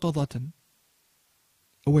 wa yaqadatan,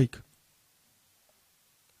 awake.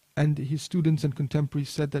 And his students and contemporaries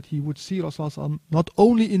said that he would see Rasulullah not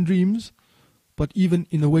only in dreams, but even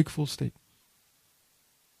in a wakeful state.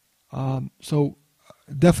 So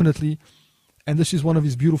definitely, and this is one of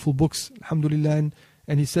his beautiful books, alhamdulillah,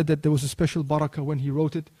 and he said that there was a special barakah when he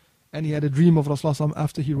wrote it, and he had a dream of Rasulullah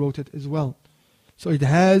after he wrote it as well. So it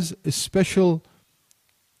has a special,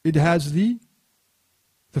 it has the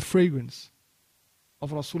fragrance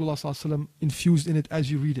of Rasulullah infused in it as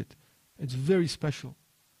you read it. It's very special.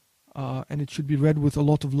 And it should be read with a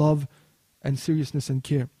lot of love and seriousness and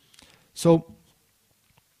care. So,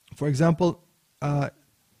 for example, Imam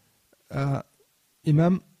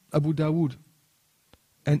Abu Dawood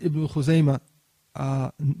and Ibn Khuzaymah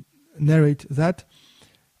narrate that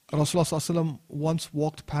Rasulullah once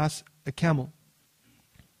walked past a camel,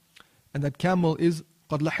 and that camel is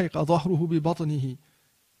قَدْ لَحِقَ ظَهْرُهُ بِبَطْنِهِ.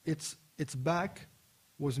 Its back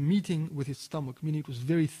was meeting with its stomach, meaning it was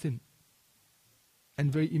very thin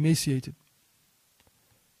and very emaciated.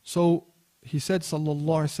 So he said, sallallahu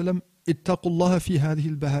alaihi wasallam, اتقوا الله في هذه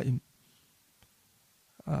البهائم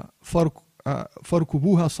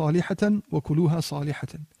فاركبوها صالحة وكلوها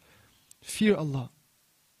صالحة. Fear Allah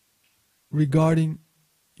regarding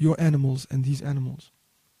your animals and these animals.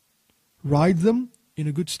 Ride them in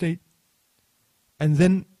a good state, and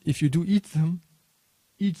then if you do eat them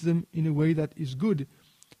in a way that is good,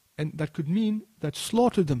 and that could mean that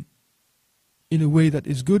slaughter them in a way that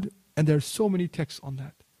is good, and there are so many texts on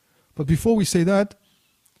that. But before we say that,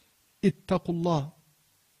 ittaqullah,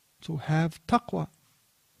 so have taqwa.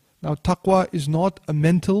 Now taqwa is not a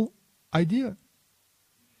mental idea.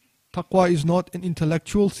 Taqwa is not an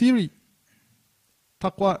intellectual theory.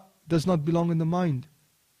 Taqwa does not belong in the mind.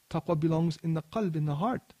 Taqwa belongs in the qalb, in the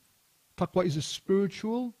heart. Taqwa is a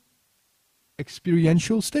spiritual,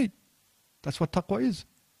 experiential state. That's what taqwa is.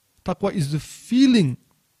 Taqwa is the feeling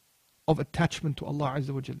of attachment to Allah Azza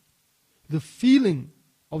wa Jal, the feeling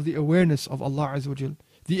of the awareness of Allah Azza wa Jal,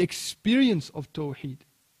 the experience of Tawheed.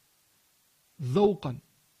 Dhawqan,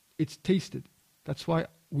 it's tasted. That's why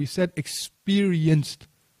we said experienced,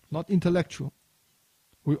 not intellectual.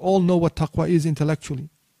 We all know what taqwa is intellectually.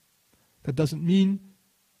 That doesn't mean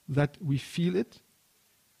that we feel it.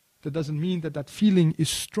 That doesn't mean that that feeling is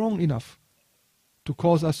strong enough to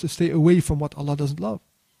cause us to stay away from what Allah doesn't love.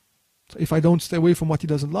 So if I don't stay away from what He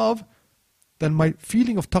doesn't love, then my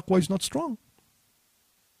feeling of taqwa is not strong.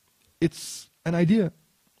 It's an idea,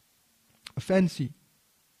 a fancy,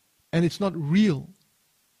 and it's not real.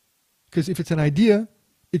 Because if it's an idea,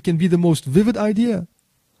 it can be the most vivid idea.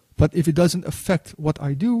 But if it doesn't affect what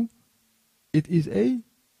I do, it is a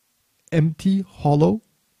empty, hollow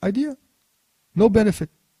idea. No benefit.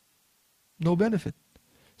 No benefit.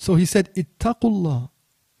 So he said, ittaqullah.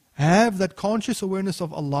 Have that conscious awareness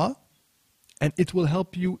of Allah, and it will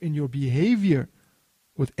help you in your behavior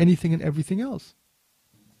with anything and everything else.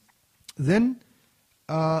 Then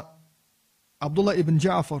Abdullah ibn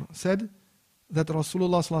Ja'far said that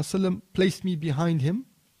Rasulullah ﷺ placed me behind him,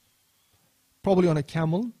 probably on a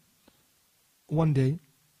camel, one day,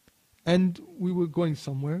 and we were going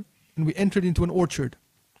somewhere, and we entered into an orchard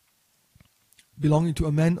belonging to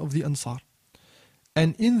a man of the Ansar.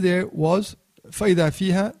 And in there was فَإِذَا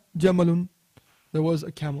فِيهَا جَمَلٌ, there was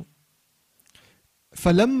a camel.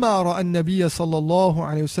 فَلَمَّا رَأَى النَّبِيَّ صَلَّى اللَّهُ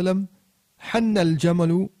عَلَيْهِ وسلم حَنَّ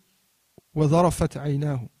الْجَمَلُ وَذَرَفَتْ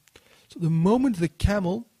عَيْنَاهُ. So the moment the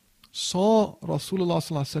camel saw Rasulullah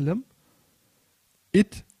ﷺ,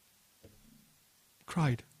 it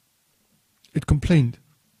cried, it complained,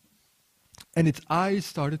 and its eyes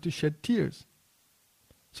started to shed tears.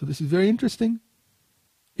 So this is very interesting.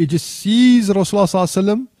 It just sees Rasulullah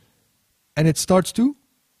ﷺ and it starts to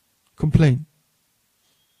complain.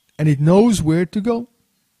 And it knows where to go.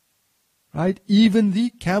 Right? Even the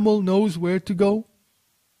camel knows where to go,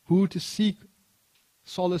 who to seek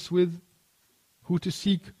solace with, who to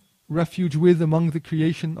seek refuge with among the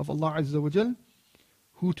creation of Allah Azza wa Jal,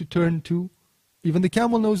 who to turn to. Even the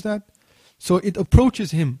camel knows that. So it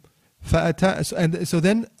approaches him. And so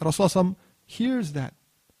then Rasulullah hears that.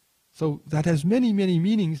 So that has many, many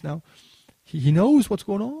meanings now. He knows what's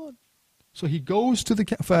going on. So he goes to the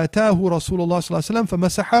فَأَتَاهُ رَسُولُ اللَّهِ صَلَّى اللَّهُ عَلَيْهِ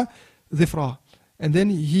وسلم فَمَسَحَ ذِفْرَهُ. And then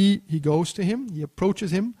he goes to him, he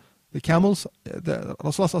approaches him, the camels, the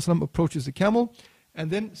Rasulullah approaches the camel, and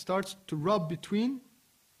then starts to rub between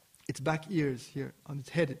its back ears here, on its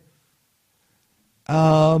head.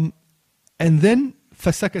 And then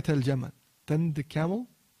فَسَكَتَ الْجَمَلِ. Then the camel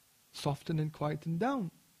softened and quietened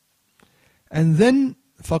down. And then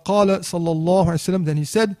فَقَالَ صَلَّى اللَّهُ عَلَيْهِ وسلم, then he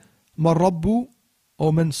said, مَا الرَّبُّ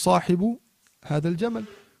أو مَنْ صَاحِبُ هَذَا الْجَمَلِ.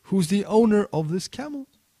 Who's the owner of this camel?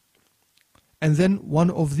 And then one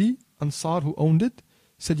of the Ansar who owned it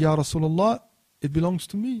said, Ya Rasulullah, it belongs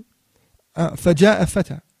to me. فَجَاءَ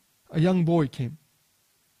فَتَى. A young boy came.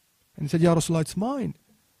 And he said, Ya Rasulullah, it's mine.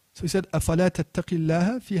 So he said, أَفَلَا تَتَّقِ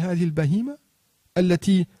اللَّهَ فِي هَذِهِ الْبَهِيمَةِ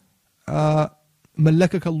الَّتِي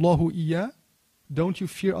مَلَّكَكَ اللَّهُ إِيَّاهِ. Don't you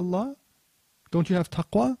fear Allah? Don't you have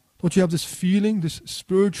taqwa? Don't you have this feeling, this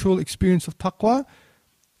spiritual experience of taqwa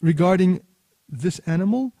regarding this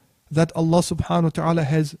animal that Allah subhanahu wa ta'ala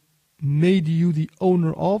has made you the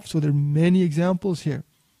owner of? So there are many examples here.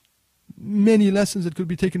 Many lessons that could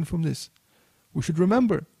be taken from this. We should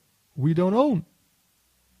remember, we don't own.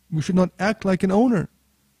 We should not act like an owner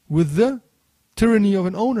with the tyranny of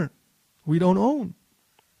an owner. We don't own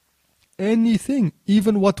anything.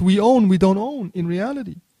 Even what we own, we don't own in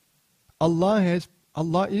reality. Allah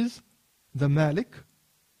is the Malik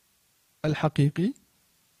al-Haqiqi,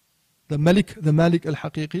 the Malik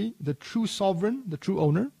al-Haqiqi, the true sovereign, the true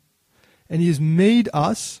owner, and He has made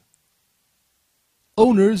us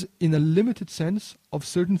owners in a limited sense of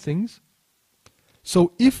certain things.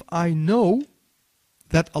 So if I know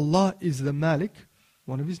that Allah is the Malik,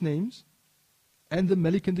 one of His names, and the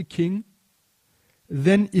Malik and the King,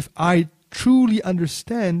 then if I truly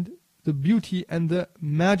understand the beauty and the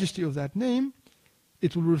majesty of that name,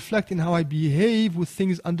 it will reflect in how I behave with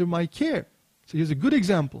things under my care. So here's a good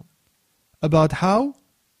example about how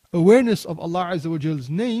awareness of Allah Azza wa Jal's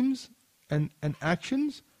names and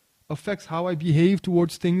actions affects how I behave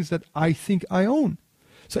towards things that I think I own.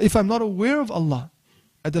 So if I'm not aware of Allah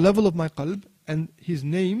at the level of my qalb and His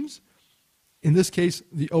names, in this case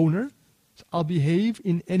the owner, so I'll behave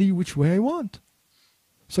in any which way I want.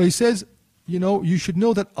 So he says, you should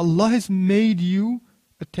know that Allah has made you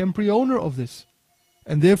a temporary owner of this.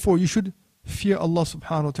 And therefore you should fear Allah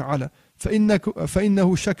subhanahu wa ta'ala. فَإِنَّهُ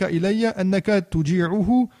شَكَ إِلَيَّ أَنَّكَ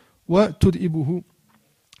تُجِيعُهُ وَتُدْئِبُهُ.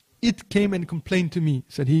 It came and complained to me,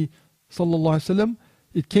 said he, sallallahu alaihi wasallam.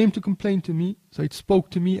 It came to complain to me, so it spoke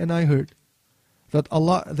to me and I heard. That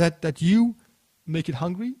Allah, that you make it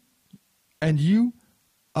hungry and you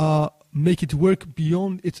make it work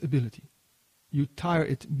beyond its ability. You tire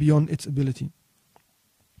it beyond its ability.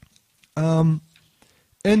 And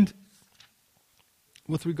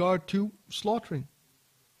with regard to slaughtering,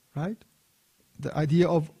 right? The idea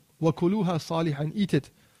of وَكُلُوهَا صَالِحًا, eat it.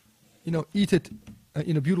 Eat it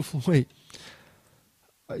in a beautiful way.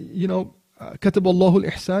 كتب الله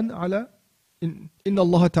الإحسان على إن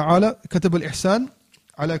الله تعالى كتب الإحسان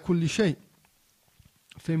على كل شيء.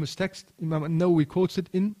 Famous text, Imam An-Nawawi quotes it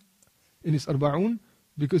in his Arba'un,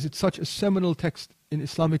 because it's such a seminal text in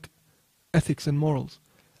Islamic ethics and morals.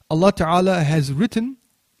 Allah Ta'ala has written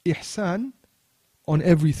ihsan on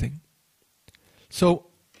everything. So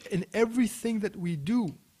in everything that we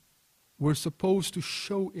do, we're supposed to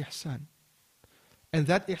show ihsan. And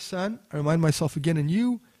that ihsan, I remind myself again and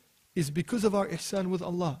you, is because of our ihsan with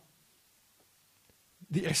Allah.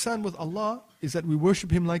 The ihsan with Allah is that we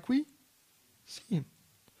worship Him like we see Him.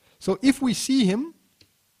 So if we see Him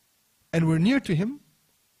and we're near to Him,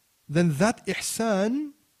 then that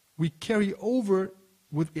ihsan we carry over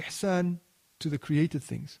with ihsan to the created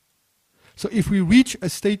things. So if we reach a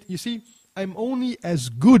state, you see, I'm only as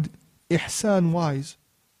good ihsan-wise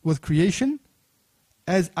with creation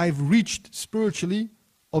as I've reached spiritually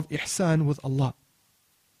of ihsan with Allah.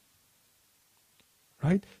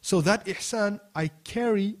 Right? So that ihsan I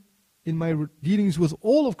carry in my dealings with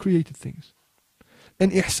all of created things.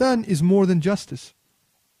 And ihsan is more than justice.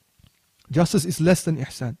 Justice is less than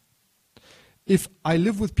ihsan. If I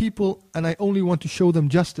live with people and I only want to show them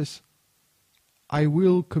justice, I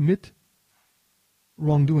will commit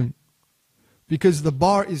wrongdoing. Because the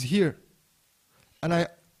bar is here. And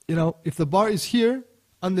if the bar is here,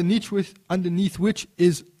 underneath which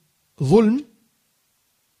is dhulm,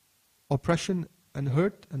 oppression and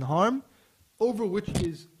hurt and harm, over which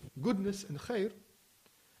is goodness and khair,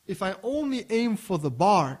 if I only aim for the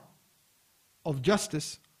bar of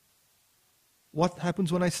justice, what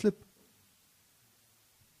happens when I slip?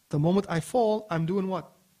 The moment I fall, I'm doing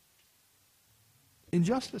what?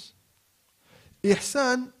 Injustice.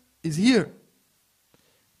 Ihsan is here.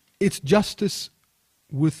 It's justice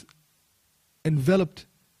enveloped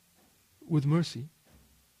with mercy.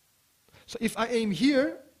 So if I aim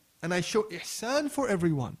here and I show ihsan for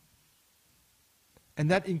everyone,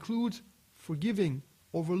 and that includes forgiving,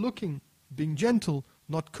 overlooking, being gentle,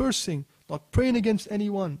 not cursing, not praying against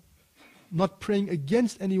anyone,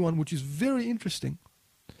 which is very interesting.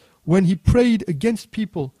 When he prayed against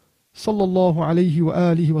people, sallallahu alayhi wa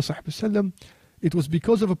alihi wa sallam, it was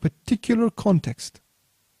because of a particular context.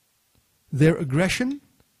 Their aggression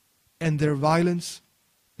and their violence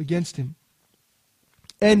against him.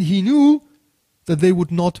 And he knew that they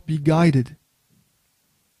would not be guided.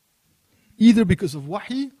 Either because of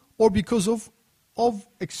wahi or because of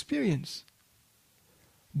experience.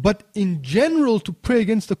 But in general, to pray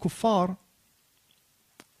against the kuffar,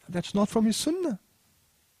 that's not from his sunnah.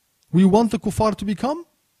 We want the kuffar to become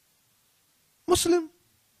Muslim.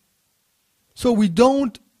 So we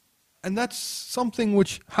don't, and that's something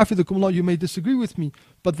which, Hafidhakumullah, you may disagree with me,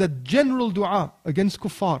 but that general dua against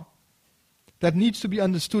kuffar, that needs to be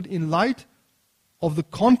understood in light of the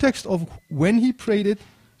context of when he prayed it,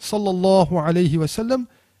 sallallahu alayhi wasallam,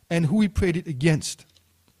 and who he prayed it against.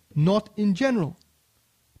 Not in general.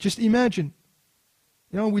 Just imagine.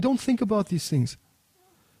 We don't think about these things.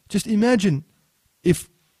 Just imagine if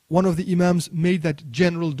one of the Imams made that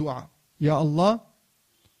general dua. Ya Allah,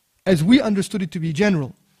 as we understood it to be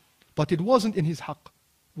general, but it wasn't in his haqq.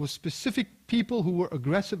 It was specific people who were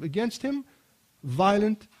aggressive against him,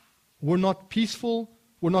 violent, were not peaceful,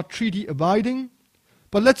 were not treaty abiding.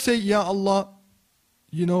 But let's say, Ya Allah,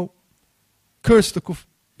 curse the kufr,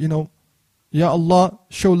 Ya Allah,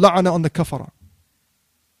 show la'ana on the kafara.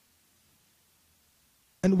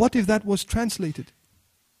 And what if that was translated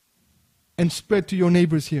and spread to your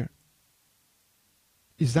neighbors here?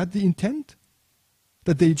 Is that the intent?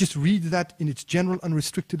 That they just read that in its general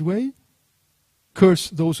unrestricted way? Curse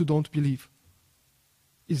those who don't believe.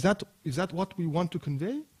 Is that what we want to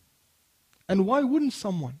convey? And why wouldn't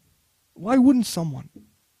someone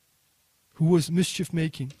who was mischief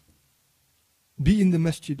making be in the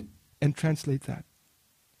masjid and translate that?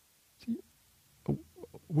 See,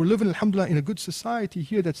 we're living, alhamdulillah, in a good society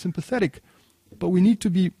here that's sympathetic, but we need to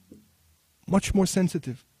be much more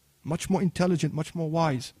sensitive, much more intelligent, much more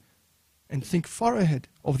wise, and think far ahead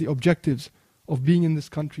of the objectives of being in this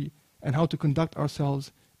country and how to conduct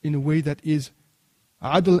ourselves in a way that is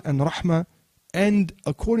adl and rahmah and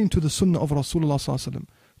according to the sunnah of Rasulullah sallallahu alaihi wasallam.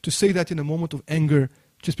 To say that in a moment of anger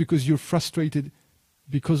just because you're frustrated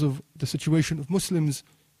because of the situation of Muslims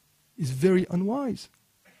is very unwise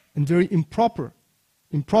and very improper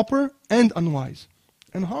and unwise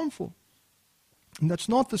and harmful. And that's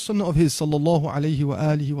not the sunnah of his sallallahu alayhi wa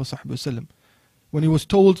alihi wa sahbihi wasallam. When he was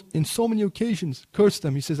told in so many occasions, curse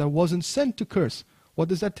them, he says, I wasn't sent to curse. What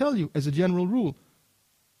does that tell you as a general rule?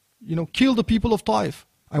 Kill the people of Taif.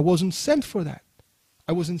 I wasn't sent for that.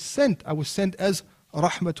 I wasn't sent. I was sent as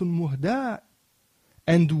rahmatun muhda.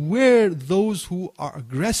 And where those who are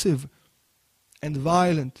aggressive and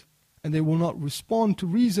violent and they will not respond to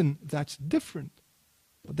reason, that's different.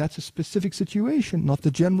 But that's a specific situation, not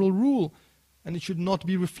the general rule. And it should not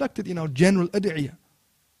be reflected in our general ad'iyah.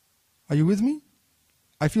 Are you with me?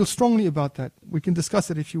 I feel strongly about that. We can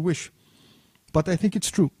discuss it if you wish. But I think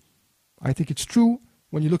it's true. I think it's true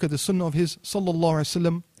when you look at the sunnah of his sallallahu alaihi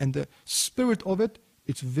wasallam and the spirit of it,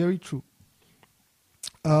 it's very true.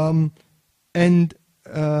 So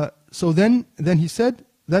then he said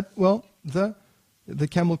that, well, the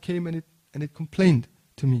camel came and it complained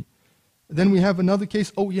to me. Then we have another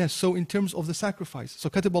case. Oh yes, so in terms of the sacrifice. So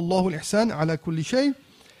كتب الله الإحسان على كل شيء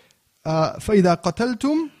فإذا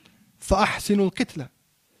قتلتم فأحسنوا القتلة.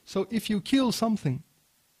 So if you kill something,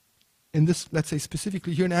 in this, let's say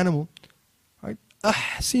specifically here an animal, right?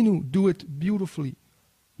 أحسنوا, do it beautifully.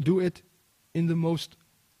 Do it in the most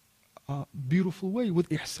beautiful way with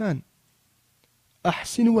ihsan.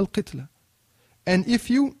 أحسنوا القتلة. And if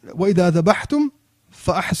you, وإذا ذبحتم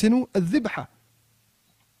فأحسنوا الذبحة.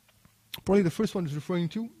 Probably the first one is referring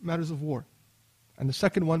to matters of war. And the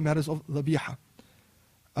second one, matters of ذبيحة.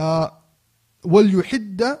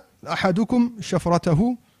 وَلْيُحِدَّ أَحَدُكُمْ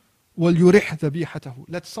شَفْرَتَهُ وَلْيُرِحْ ذَبِيحَتَهُ.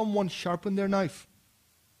 Let someone sharpen their knife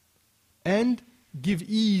and give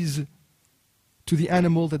ease to the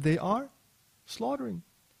animal that they are slaughtering.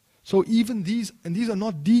 So even these, and these are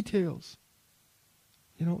not details.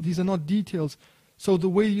 These are not details. So the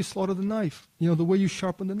way you slaughter the knife, the way you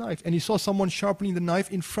sharpen the knife. And he saw someone sharpening the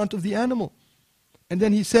knife in front of the animal. And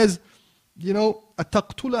then he says,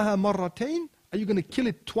 أَتَقْتُلَهَا مَرَّتَيْن. Are you going to kill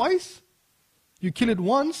it twice? You kill it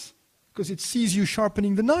once because it sees you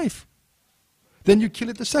sharpening the knife. Then you kill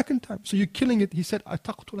it the second time. So you're killing it. He said,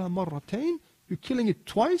 أَتَقْتُلَهَا مَرَّتَيْن. You're killing it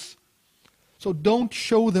twice. So don't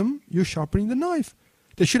show them you're sharpening the knife.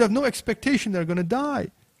 They should have no expectation they're going to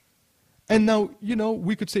die. And now,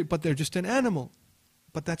 we could say, but they're just an animal.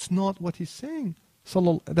 But that's not what he's saying.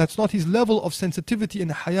 That's not his level of sensitivity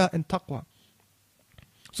and haya and taqwa.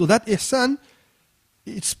 So that ihsan,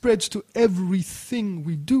 it spreads to everything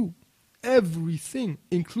we do. Everything,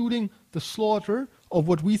 including the slaughter of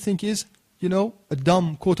what we think is, a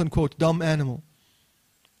dumb, quote-unquote, dumb animal.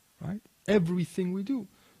 Right? Everything we do.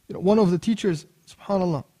 One of the teachers,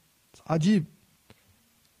 subhanAllah, it's ajib.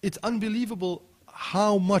 It's unbelievable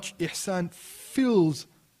how much ihsan fills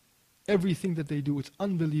everything that they do. It's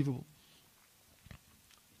unbelievable.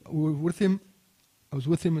 We were with him, I was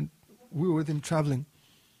with him, and we were with him traveling.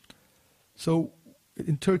 So,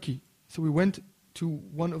 in Turkey. So we went to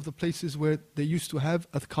one of the places where they used to have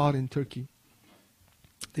adhkar in Turkey.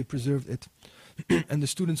 They preserved it. And the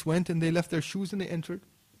students went and they left their shoes and they entered.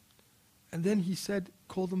 And then he said,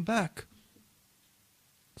 call them back.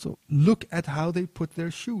 So look at how they put their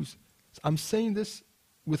shoes. So I'm saying this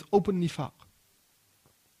with open nifaq.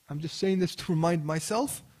 I'm just saying this to remind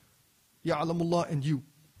myself, Ya'lamullah, and you.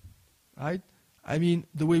 Right? I mean,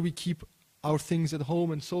 the way we keep our things at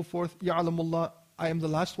home and so forth, Ya'lamullah, I am the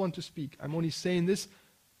last one to speak. I'm only saying this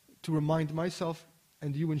to remind myself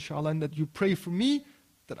and you, inshallah, and that you pray for me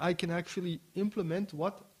that I can actually implement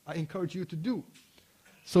what I encourage you to do.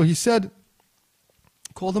 So he said,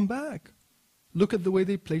 call them back. Look at the way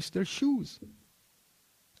they placed their shoes.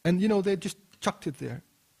 And they just chucked it there.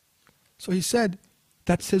 So he said,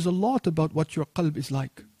 that says a lot about what your qalb is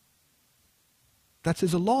like. That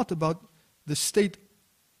says a lot about the state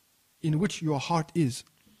in which your heart is.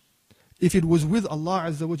 If it was with Allah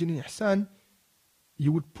Azza wa Jalla in ihsan,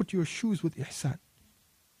 you would put your shoes with ihsan.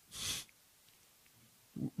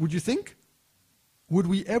 Would you think? Would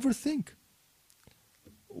we ever think?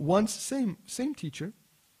 Once, same teacher,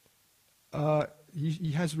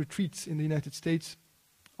 he has retreats in the United States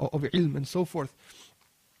of ilm and so forth.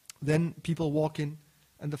 Then people walk in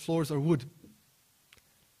and the floors are wood.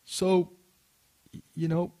 So,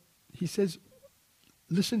 he says,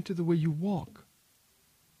 listen to the way you walk.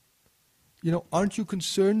 Aren't you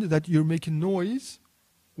concerned that you're making noise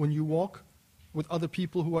when you walk with other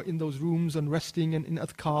people who are in those rooms and resting and in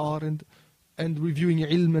adhkar and reviewing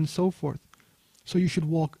ilm and so forth? So you should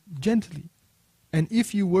walk gently. And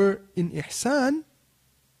if you were in ihsan,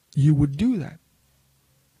 you would do that.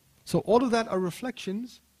 So all of that are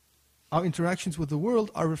reflections, our interactions with the world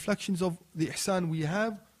are reflections of the ihsan we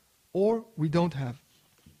have or we don't have.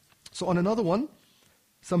 So on another one,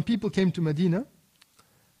 some people came to Medina,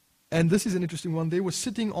 and this is an interesting one. They were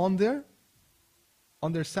sitting on their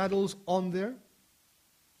saddles, on their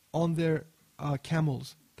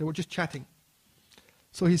camels. They were just chatting.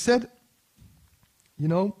 So he said,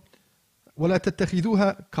 وَلَا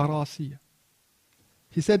تَتَّخِذُوهَا كَرَاسِيَّ.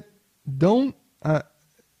 He said, don't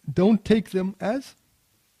take them as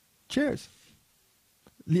chairs.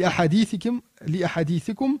 لِأَحَدِيثِكُمْ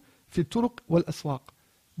فِي الطُّرُقِ وَالْأَسْوَاقِ.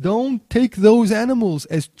 Don't take those animals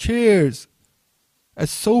as chairs, as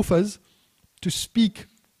sofas, to speak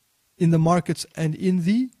in the markets and in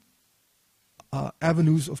the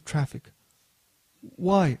avenues of traffic.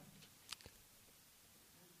 Why?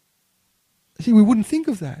 See, we wouldn't think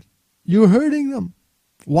of that. You're hurting them.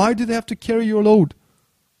 Why do they have to carry your load?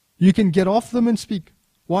 You can get off them and speak.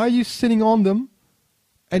 Why are you sitting on them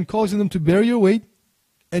and causing them to bear your weight,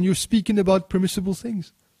 and you're speaking about permissible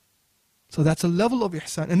things? So that's a level of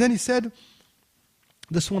ihsan. And then he said,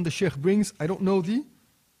 this one the Shaykh brings, I don't know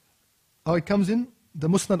how it comes in, the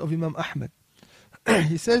Musnad of Imam Ahmad.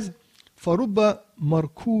 He says, فَرُبَّ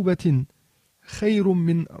مَرْكُوبَةٍ خَيْرٌ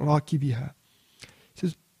مِّن رَاكِبِهَا. He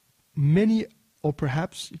says, many, or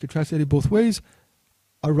perhaps, you could translate it both ways,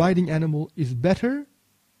 a riding animal is better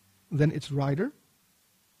than its rider.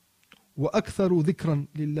 وَأَكْثَرُ ذِكْرًا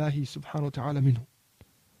لِلَّهِ سُبْحَانَهُ وَتَعَالَى مِنْهُ.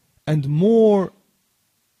 And more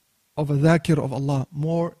of a dhakir of Allah,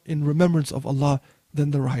 more in remembrance of Allah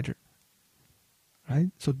than the rider.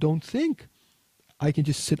 Right? So don't think, I can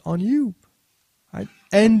just sit on you. Right?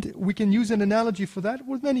 And we can use an analogy for that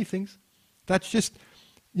with many things. That's just,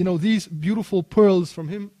 these beautiful pearls from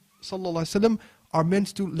him, sallallahu alaihi wasallam, are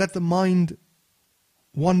meant to let the mind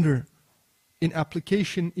wander in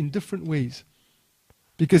application in different ways.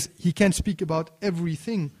 Because he can't speak about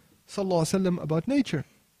everything, sallallahu alaihi wasallam, about nature.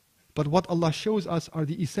 But what Allah shows us are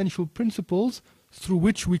the essential principles through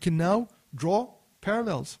which we can now draw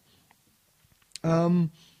parallels.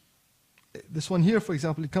 This one here, for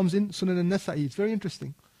example, it comes in Sunan al-Nasa'i. It's very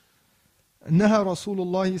interesting. نهى رسول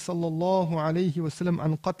الله صلى الله عليه وسلم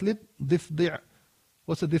عن قتل ضفدع.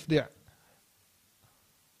 What's a ضفدع?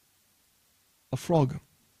 A frog.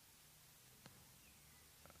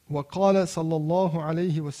 وقال صلى الله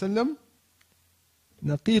عليه وسلم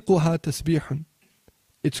نقيقها تسبيح.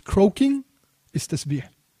 Its croaking is tasbih.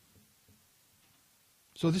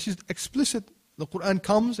 So this is explicit. The Quran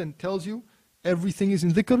comes and tells you everything is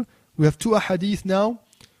in dhikr. We have 2 ahadith now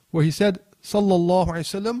where he said sallallahu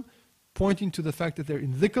alayhi wasallam, pointing to the fact that they're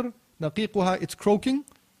in dhikr. Naqiquha, its croaking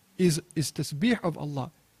is tasbih of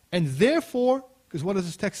Allah. And therefore, because what does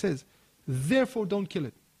this text says? Therefore don't kill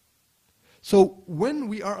it. So when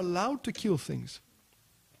we are allowed to kill things,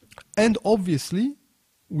 and obviously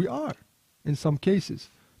we are in some cases,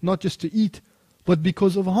 not just to eat, but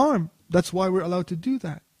because of harm. That's why we're allowed to do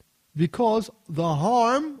that. Because the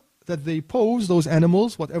harm that they pose, those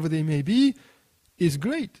animals, whatever they may be, is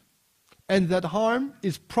great. And that harm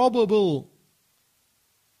is probable.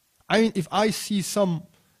 I mean, if I see some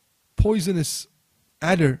poisonous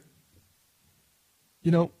adder,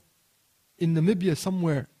 in Namibia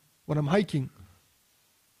somewhere, when I'm hiking,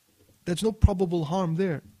 there's no probable harm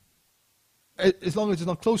there. As long as it's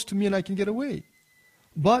not close to me and I can get away.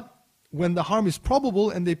 But when the harm is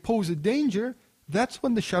probable and they pose a danger, that's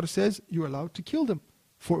when the Shar says you're allowed to kill them.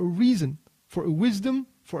 For a reason, for a wisdom,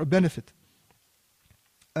 for a benefit.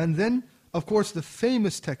 And then, of course, the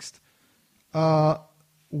famous text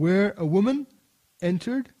where a woman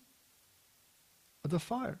entered the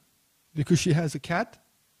fire because she has a cat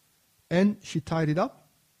and she tied it up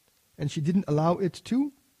and she didn't allow it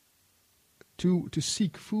to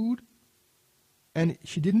seek food and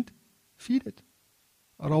she didn't feed it.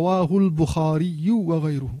 رواه البخاري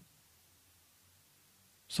وغيره.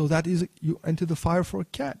 So that is, you enter the fire for a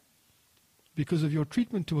cat because of your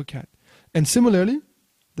treatment to a cat. And similarly,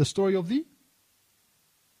 the story of the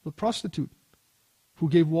prostitute who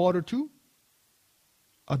gave water to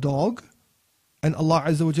a dog, and Allah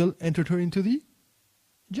Azza wa Jal entered her into the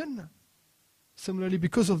Jannah. Similarly,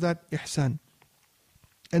 because of that ihsan.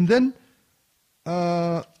 And then,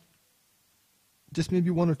 just maybe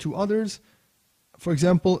 1 or 2 others. For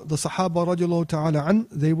example, the Sahaba radiallahu ta'ala an,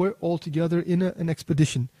 they were all together in an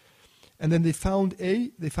expedition. And then they found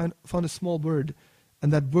a small bird.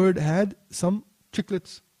 And that bird had some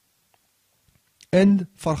chiclets and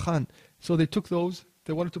farkhan. So they took those,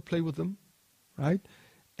 they wanted to play with them, right?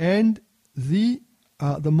 And the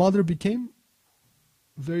mother became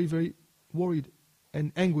very, very worried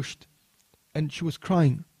and anguished. And she was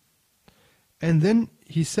crying. And then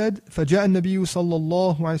he said, فَجَاءَ النَّبِيُّ صَلَّى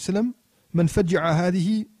اللَّهُ عَلَيْهِ وسلم من فجع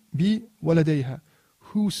هذه بولديها,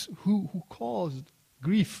 who caused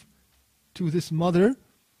grief to this mother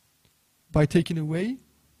by taking away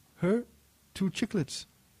her 2 chiclets.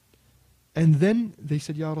 And then they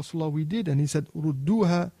said, Ya Rasulullah, we did. And he said,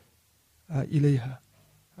 رُدُّوهَا إِلَيْهَا,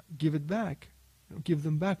 give it back, give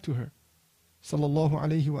them back to her. Sallallahu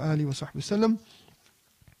alayhi wa alihi wa sahbihi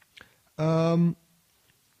wasallam.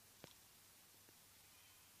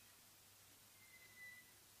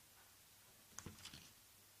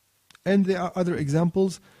 And there are other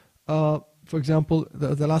examples. For example,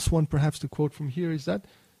 the last one perhaps to quote from here is that,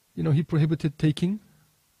 he prohibited taking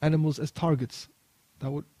animals as targets.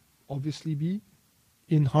 That would obviously be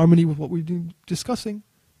in harmony with what we've been discussing.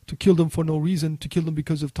 to kill them for no reason, to kill them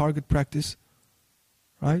because of target practice,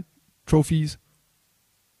 right? Trophies,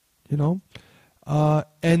 you know.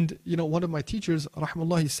 And, you know, one of my teachers,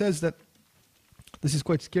 rahimahullah, he says that, this is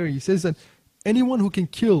quite scary, he says that anyone who can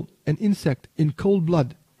kill an insect in cold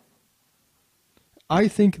blood, I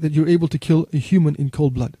think that you're able to kill a human in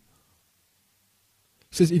cold blood.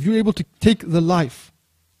 He says if you're able to take the life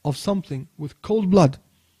of something with cold blood,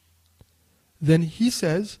 then he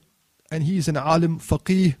says, and he is an alim,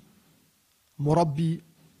 faqih, murabbi,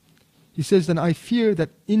 he says, then I fear that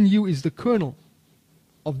in you is the kernel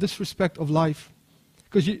of disrespect of life.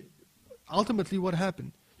 Because ultimately what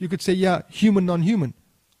happened? You could say, yeah, human, non-human.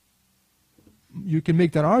 You can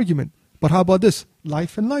make that argument. But how about this?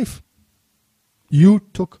 Life and life. You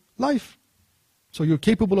took life. So you're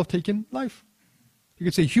capable of taking life. You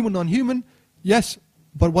could say human, non-human. Yes,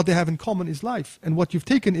 but what they have in common is life. And what you've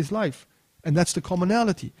taken is life. And that's the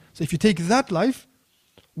commonality. So if you take that life,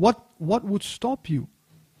 what would stop you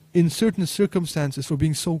in certain circumstances for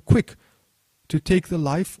being so quick to take the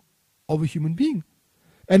life of a human being?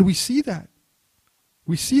 And we see that.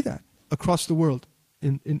 We see that across the world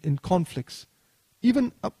in conflicts.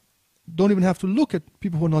 Even, don't even have to look at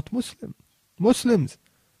people who are not Muslim. Muslims,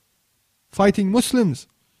 fighting Muslims,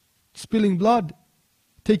 spilling blood,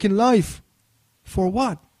 taking life. For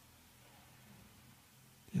what?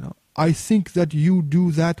 You know, I think that you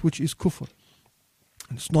do that which is kufr.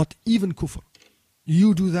 And it's not even kufr.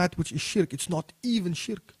 You do that which is shirk. It's not even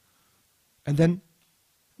shirk. And then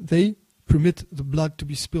they permit the blood to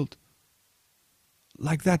be spilled.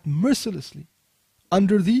 Like that, mercilessly.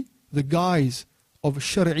 Under the guise of a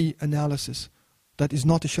shari'i analysis. That is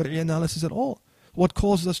not a shari'i analysis at all. What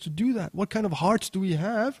causes us to do that? What kind of hearts do we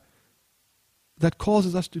have that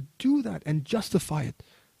causes us to do that and justify it?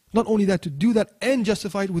 Not only that, to do that and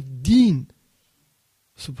justify it with deen.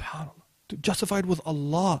 Subhanallah. To justify it with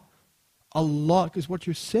Allah. Allah, because what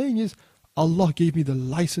you're saying is, Allah gave me the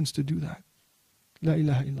license to do that. La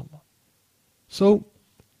ilaha illallah. So,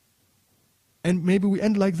 and maybe we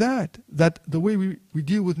end like that. That the way we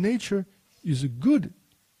deal with nature is a good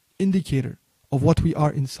indicator of what we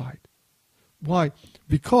are inside. Why?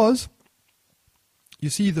 Because, you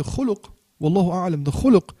see, the khuluq, wallahu a'lam, the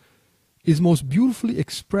khuluq is most beautifully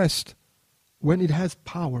expressed when it has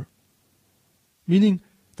power. Meaning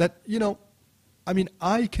that, you know, I mean,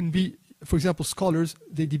 I can be, for example, scholars,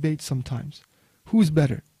 they debate sometimes. Who's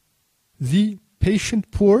better? The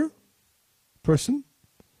patient, poor person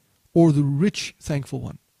or the rich, thankful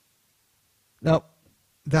one? Now,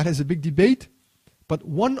 that has a big debate, but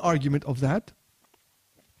one argument of that,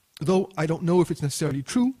 though I don't know if it's necessarily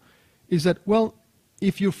true, is that, well,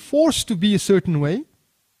 if you're forced to be a certain way,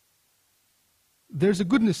 there's a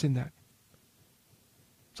goodness in that.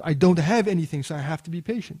 So I don't have anything, so I have to be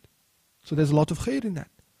patient. So there's a lot of khair in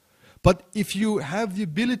that. But if you have the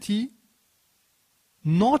ability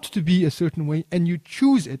not to be a certain way and you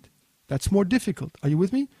choose it, that's more difficult. Are you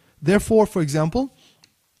with me? Therefore, for example,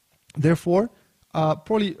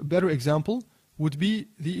 probably a better example would be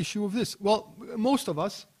the issue of this. Well, most of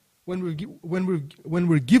us, when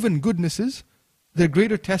we're given goodnesses, they're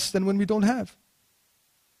greater tests than when we don't have.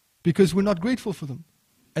 Because we're not grateful for them.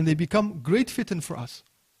 And they become great fitan for us.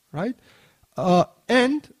 Right?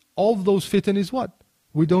 And all of those fitan is what?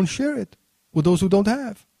 We don't share it with those who don't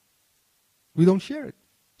have. We don't share it.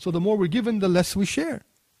 So the more we're given, the less we share.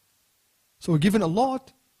 So we're given a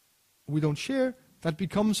lot, we don't share, that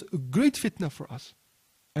becomes a great fitna for us.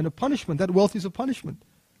 And a punishment. That wealth is a punishment.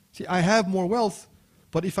 See, I have more wealth,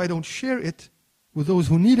 but if I don't share it with those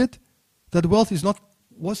who need it, that wealth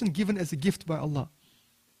wasn't given as a gift by Allah.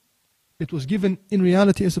 It was given in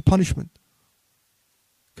reality as a punishment.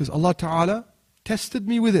 Because Allah Ta'ala tested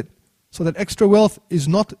me with it. So that extra wealth is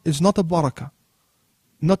not a barakah.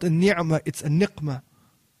 Not a ni'mah, it's a niqmah.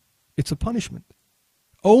 It's a punishment.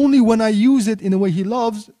 Only when I use it in a way He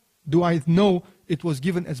loves, do I know it was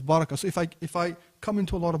given as barakah. So if I come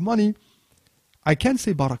into a lot of money, I can't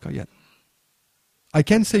say barakah yet. I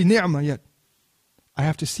can't say ni'mah yet. I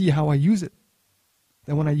have to see how I use it.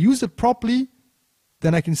 Then when I use it properly,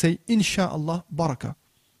 then I can say, insha'Allah, barakah.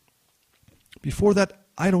 Before that,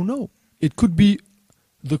 I don't know. It could be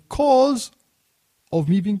the cause of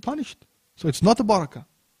me being punished. So it's not a barakah.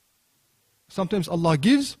 Sometimes Allah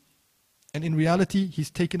gives, and in reality, He's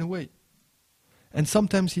taken away. And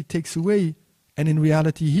sometimes He takes away, and in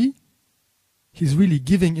reality, He's really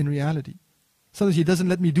giving in reality. Sometimes He doesn't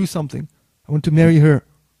let me do something. I want to marry her.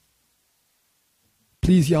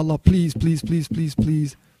 Please, Ya Allah, please, please, please, please,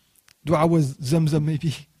 please. Dua was Zamzam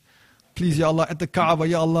maybe. Please, Ya Allah, at the Kaaba,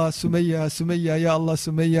 Ya Allah, Sumayya, Sumayya, Ya Allah,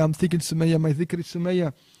 Sumayya. I'm thinking Sumayya, my dhikr is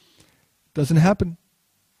Sumayya. Doesn't happen.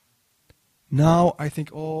 Now I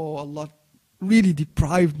think, oh, Allah really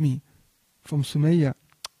deprived me from Sumayya.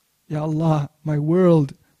 Ya Allah, my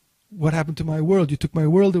world, what happened to my world? You took my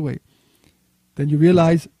world away. Then you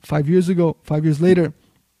realize 5 years ago, 5 years later,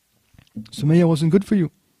 Sumayya wasn't good for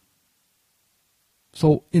you.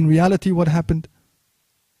 So in reality, what happened?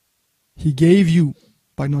 He gave you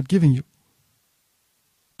by not giving you.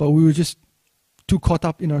 But we were just too caught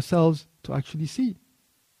up in ourselves to actually see.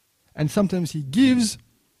 And sometimes He gives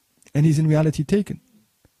and He's in reality taken.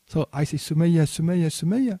 So I say, Sumayya, Sumayya,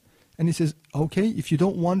 Sumayya. And He says, okay, if you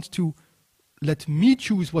don't want to let me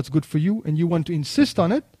choose what's good for you and you want to insist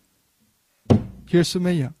on it, here's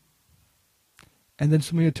Sumayya. And then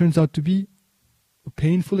Sumayya turns out to be a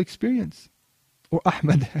painful experience. Or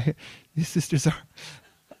Ahmad, his sisters are.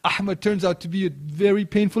 Ahmad turns out to be a very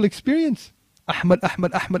painful experience.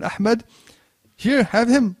 Ahmad. Here, have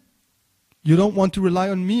him. You don't want to rely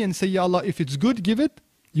on me and say, Ya Allah, if it's good, give it.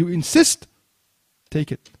 You insist,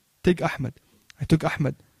 take it. Take Ahmad. I took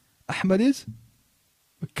Ahmad. Ahmad is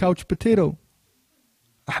a couch potato.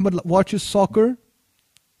 Ahmad watches soccer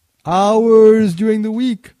hours during the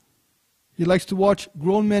week. He likes to watch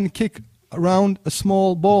grown men kick around a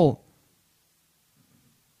small ball.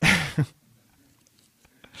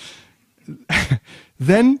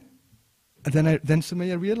 Then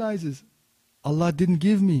Sumayya realizes Allah didn't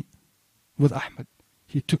give me with Ahmad.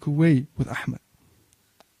 He took away with Ahmad.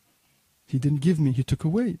 He didn't give me, He took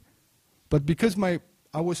away. But because I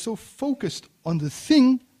was so focused on the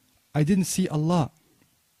thing, I didn't see Allah.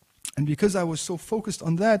 And because I was so focused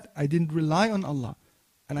on that, I didn't rely on Allah.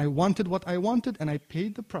 And I wanted what I wanted, and I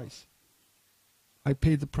paid the price. I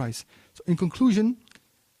paid the price. So in conclusion,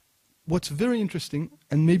 what's very interesting,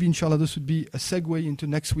 and maybe inshallah this would be a segue into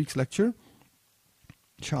next week's lecture,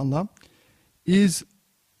 inshallah, is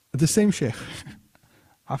the same Shaykh.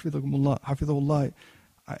 Hafidhullah.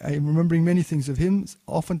 I am remembering many things of him.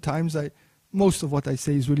 Oftentimes, most of what I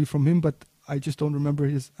say is really from him, but I just don't remember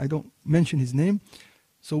I don't mention his name.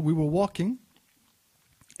 So we were walking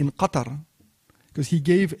in Qatar, because he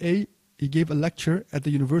gave a lecture at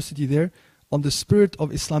the university there on the spirit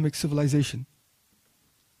of Islamic civilization.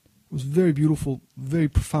 It was very beautiful, very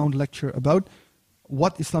profound lecture about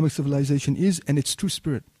what Islamic civilization is and its true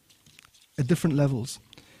spirit at different levels.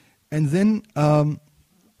 And then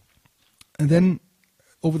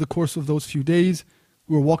over the course of those few days,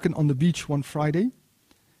 we were walking on the beach one Friday,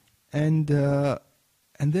 and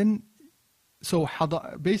then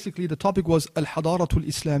basically the topic was al-hadaratul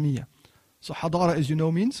islamiyya. So hadara, as you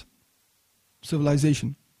know, means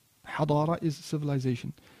civilization. Hadara is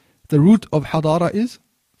civilization. The root of hadara is,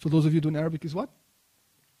 for those of you doing Arabic, is what?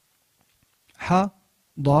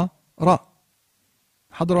 Ha-da-ra.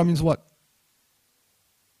 Hadara means what?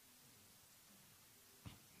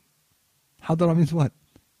 Hadara means what?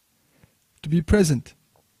 To be present.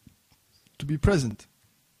 To be present.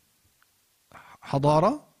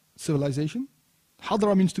 Hadara, civilization.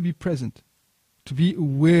 Hadara means to be present. To be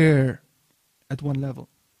aware at one level.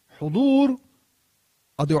 Hudur,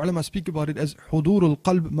 other ulama speak about it as hudur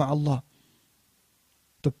al-qalb ma'allah.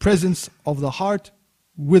 The presence of the heart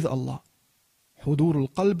with Allah. Hudur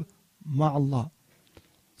al-qalb ma'allah.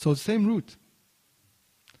 So same root.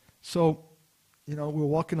 So, we're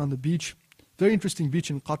walking on the beach. Very interesting beach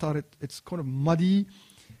in Qatar. It's kind of muddy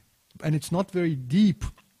and it's not very deep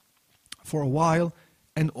for a while.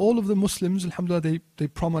 And all of the Muslims, alhamdulillah, they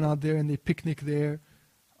promenade there and they picnic there.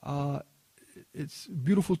 It's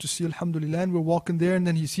beautiful to see, alhamdulillah. And we're walking there and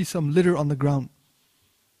then you see some litter on the ground.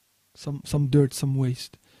 Some dirt, some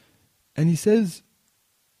waste. And he says,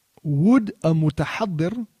 would a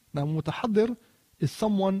mutahaddir, now mutahaddir is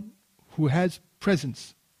someone who has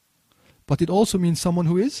presence. But it also means someone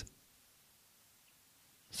who is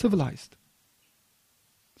civilized.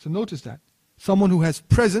 So notice that. Someone who has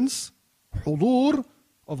presence, hudur,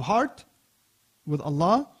 of heart with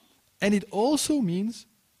Allah, and it also means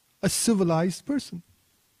a civilized person.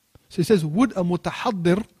 So he says, would a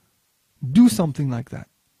mutahaddir do something like that?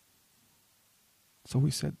 So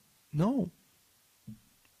we said, no.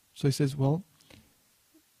 So he says, well,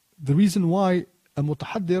 the reason why a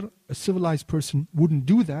mutahaddir, a civilized person, wouldn't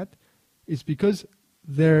do that is because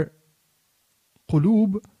their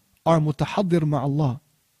qulub are mutahaddir ma'allah.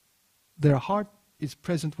 Their heart is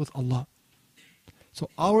present with Allah. So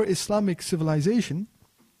our Islamic civilization,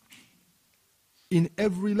 in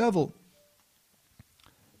every level,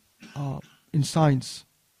 in science,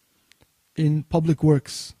 in public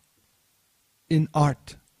works, in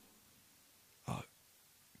art,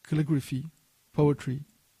 calligraphy, poetry,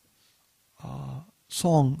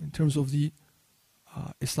 song, in terms of the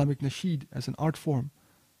Islamic nasheed as an art form,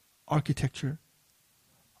 architecture,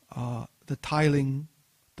 the tiling,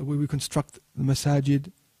 the way we construct the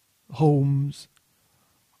Masjid, homes,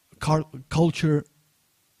 culture,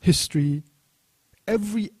 history,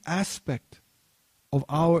 every aspect of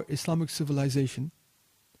our Islamic civilization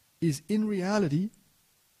is in reality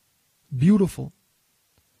beautiful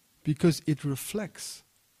because it reflects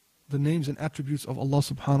the names and attributes of Allah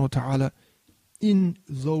subhanahu wa ta'ala in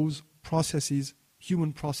those processes,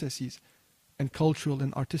 human processes, and cultural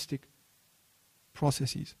and artistic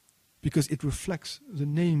processes. Because it reflects the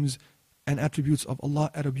names and attributes of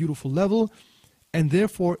Allah at a beautiful level, and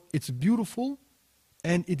therefore it's beautiful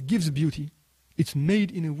and it gives beauty. It's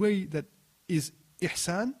made in a way that is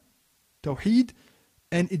ihsan, tawheed,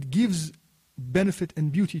 and it gives benefit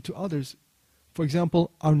and beauty to others. For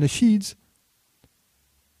example, our nasheeds,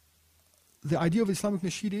 the idea of Islamic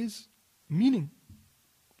nasheed is meaning,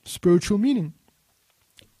 spiritual meaning,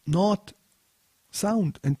 not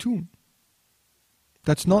sound and tune.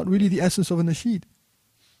 That's not really the essence of a nasheed.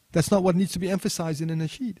 That's not what needs to be emphasized in a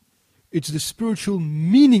nasheed. It's the spiritual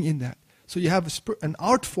meaning in that. So you have an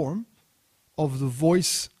art form of the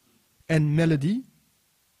voice and melody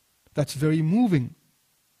that's very moving.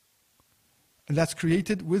 And that's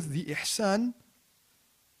created with the ihsan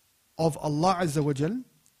of Allah Azza wa Jal.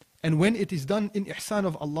 And when it is done in ihsan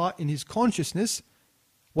of Allah, in His consciousness,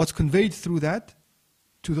 what's conveyed through that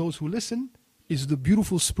to those who listen is the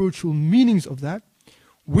beautiful spiritual meanings of that,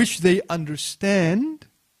 which they understand,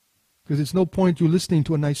 because it's no point you listening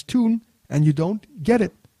to a nice tune and you don't get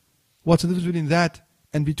it. What's the difference between that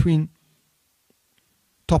and between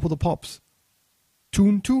Top of the Pops?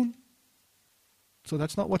 Tune. So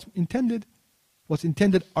that's not what's intended. What's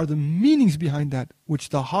intended are the meanings behind that, which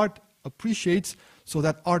the heart appreciates, so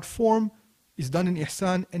that art form is done in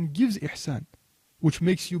ihsan and gives ihsan, which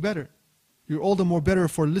makes you better. You're all the more better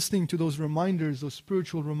for listening to those reminders, those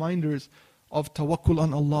spiritual reminders of tawakkul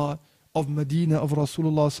on Allah, of Medina, of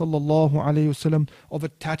Rasulullah sallallahu alayhi wasallam, of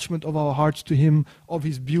attachment of our hearts to Him, of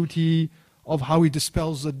His beauty, of how He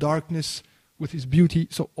dispels the darkness with His beauty.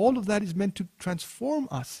 So all of that is meant to transform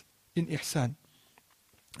us in ihsan.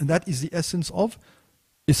 And that is the essence of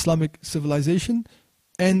Islamic civilization,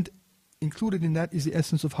 and included in that is the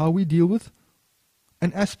essence of how we deal with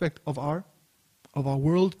an aspect of our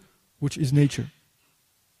world, which is nature.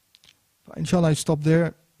 Inshallah, I stop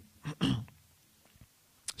there.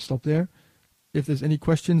 Stop there. If there's any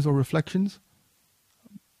questions or reflections,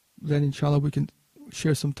 then inshallah we can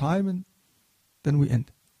share some time and then we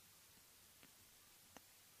end.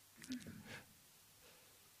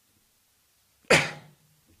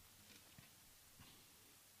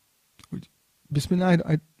 Bismillah,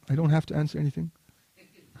 I don't have to answer anything.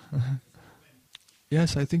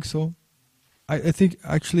 Yes, I think so. I think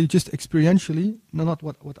actually just experientially, not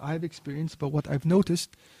what I've experienced, but what I've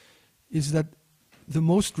noticed is that the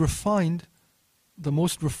most refined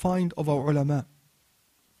of our ulama,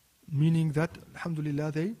 meaning that,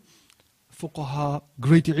 alhamdulillah, they fuqaha,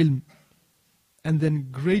 great ilm, and then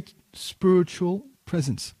great spiritual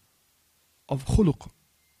presence of khuluq,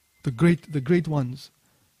 the great ones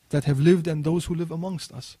that have lived and those who live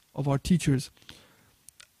amongst us, of our teachers,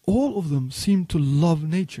 all of them seem to love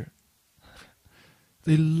nature.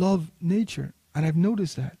 They love nature, and I've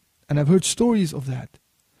noticed that, and I've heard stories of that.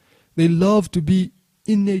 They love to be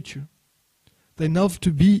in nature. They love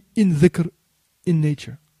to be in dhikr, in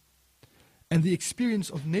nature. And the experience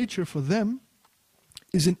of nature for them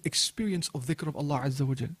is an experience of dhikr of Allah Azza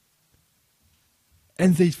wa Jal.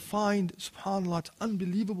 And they find, subhanAllah, it's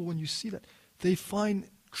unbelievable when you see that, they find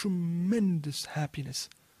tremendous happiness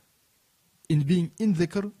in being in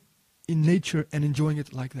dhikr, in nature, and enjoying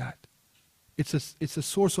it like that. It's a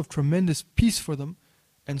source of tremendous peace for them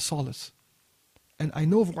and solace. And I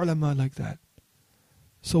know of ulama like that.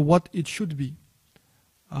 So what it should be.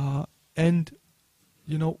 And,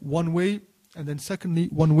 one way, and then secondly,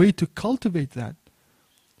 one way to cultivate that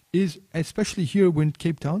is, especially here in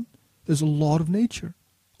Cape Town, there's a lot of nature,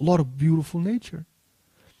 a lot of beautiful nature.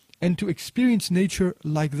 And to experience nature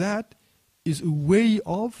like that is a way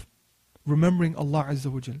of remembering Allah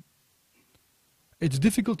Azza wa Jal. It's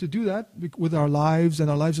difficult to do that with our lives, and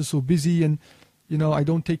our lives are so busy, and I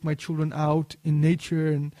don't take my children out in nature,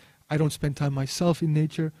 and I don't spend time myself in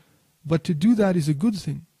nature. But to do that is a good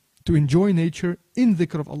thing, to enjoy nature in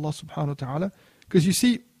dhikr of Allah subhanahu wa ta'ala. Because you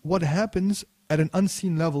see, what happens at an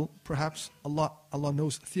unseen level, perhaps Allah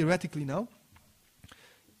knows theoretically now,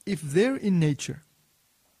 if they're in nature,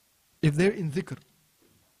 if they're in dhikr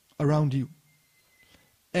around you,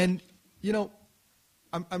 and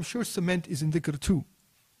I'm sure cement is in dhikr too,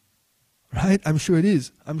 right? I'm sure it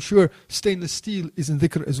is. I'm sure stainless steel is in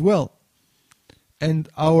dhikr as well. And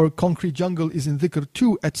our concrete jungle is in dhikr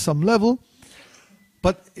too at some level.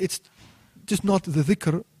 But it's just not the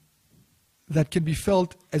dhikr that can be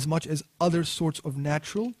felt as much as other sorts of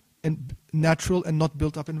natural and not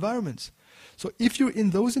built up environments. So if you're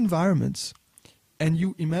in those environments and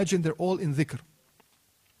you imagine they're all in dhikr,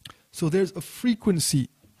 so there's a frequency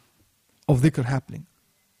of dhikr happening.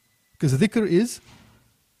 Because dhikr is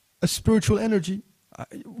a spiritual energy,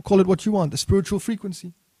 call it what you want, a spiritual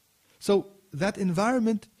frequency. So that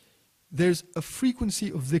environment, there's a frequency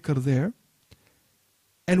of dhikr there.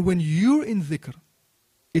 And when you're in dhikr,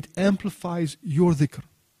 it amplifies your dhikr.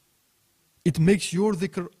 It makes your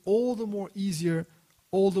dhikr all the more easier,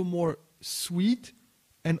 all the more sweet,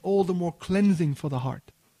 and all the more cleansing for the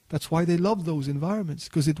heart. That's why they love those environments,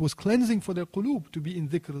 because it was cleansing for their qulub to be in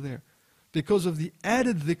dhikr there, because of the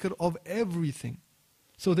added dhikr of everything.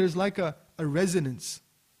 So there's like a resonance.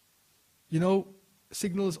 You know,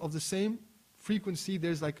 signals of the same frequency,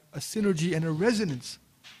 there's like a synergy and a resonance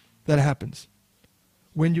that happens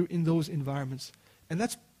when you're in those environments. And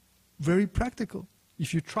that's very practical.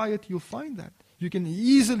 If you try it, you'll find that. You can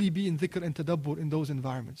easily be in dhikr and tadabbur in those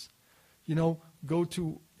environments. You know, go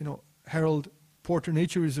to, Harold Porter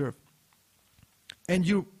Nature Reserve. And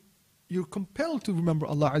you're compelled to remember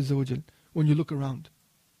Allah Azza wa Jal when you look around.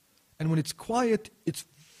 And when it's quiet, it's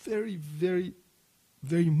very, very,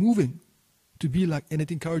 very moving to be like, and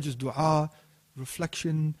it encourages dua,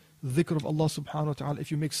 reflection, dhikr of Allah subhanahu wa ta'ala.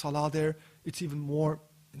 If you make salah there, it's even more,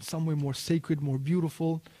 in some way more sacred, more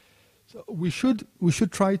beautiful. So we should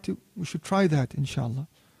try that, inshallah.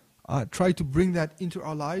 Try to bring that into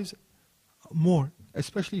our lives more,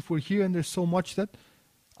 especially if we're here and there's so much that,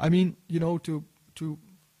 to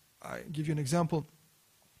give you an example,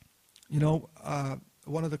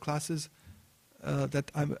 one of the classes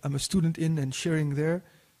that I'm a student in and sharing there,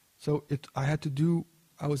 so I had to do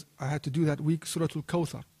that week Surah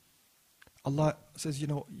Al-Kawthar. Allah says,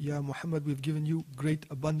 Ya Muhammad, we've given you great,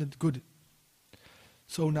 abundant good.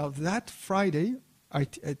 So now that Friday, I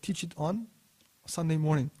teach it on Sunday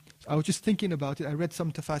morning. So I was just thinking about it. I read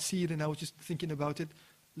some tafasir and I was just thinking about it,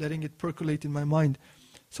 letting it percolate in my mind.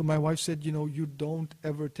 So my wife said, you don't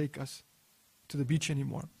ever take us to the beach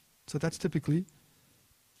anymore. So that's typically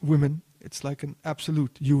women. It's like an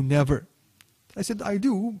absolute, you never. I said, I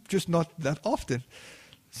do, just not that often.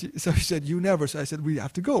 So she said, you never. So I said, we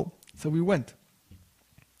have to go. So we went.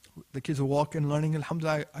 The kids were walking, learning.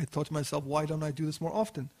 Alhamdulillah, I thought to myself, why don't I do this more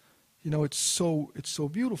often? It's so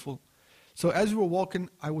beautiful. So as we were walking,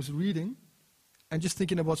 I was reading and just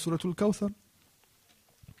thinking about Surah Al-Kawthar.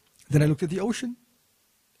 Then I looked at the ocean.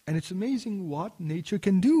 And it's amazing what nature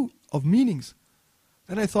can do of meanings.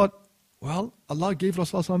 Then I thought, well, Allah gave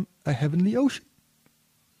Rasulullah a heavenly ocean.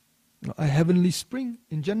 A heavenly spring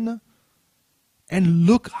in Jannah. And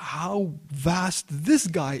look how vast this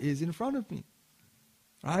guy is in front of me.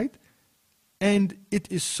 Right? And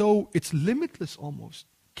it's limitless almost.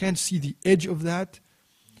 Can't see the edge of that.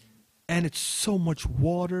 And it's so much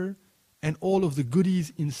water and all of the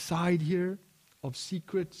goodies inside here of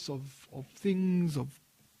secrets, of things, of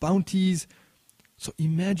bounties. So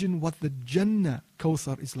imagine what the Jannah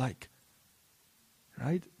Kawthar is like.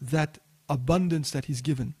 Right? That abundance that He's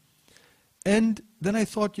given. And then I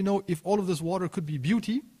thought, if all of this water could be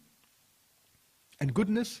beauty and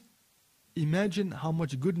goodness, imagine how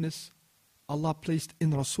much goodness Allah placed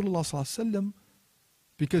in Rasulullah sallallahu alaihi wasallam,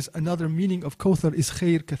 because another meaning of Kawthar is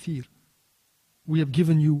khair kathir. We have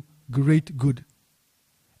given you great good.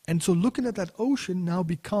 And so looking at that ocean now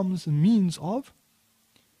becomes a means of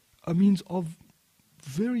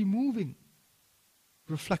very moving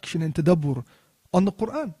reflection and tadabbur on the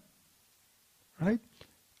Quran. Right?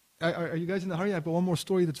 Are you guys in a hurry? I've got one more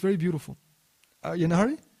story that's very beautiful. Are you in a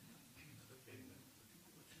hurry?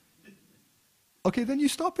 Okay, then you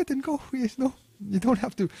stop it and go. No, you don't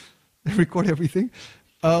have to record everything.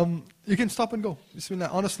 You can stop and go. Bismillah.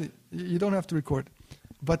 Honestly, you don't have to record.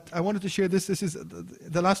 But I wanted to share this. This is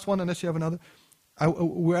the last one, unless you have another.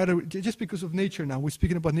 We're just because of nature now. We're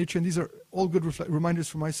speaking about nature, and these are all good reminders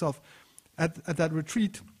for myself. At that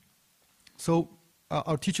retreat, so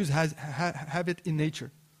our teachers have it in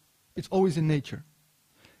nature. It's always in nature.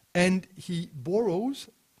 And he borrows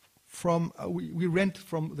from, we rent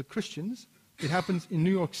from the Christians. It happens in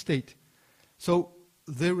New York State. So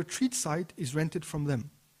their retreat site is rented from them.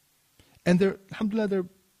 And alhamdulillah,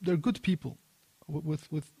 they're good people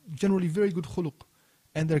with generally very good khuluq.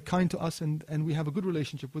 And they're kind to us, and we have a good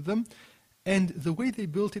relationship with them. And the way they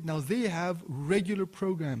built it now, they have regular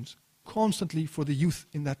programs constantly for the youth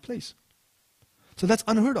in that place. So that's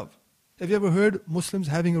unheard of. Have you ever heard Muslims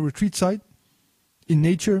having a retreat site in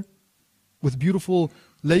nature with beautiful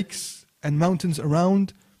lakes and mountains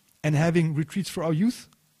around and having retreats for our youth.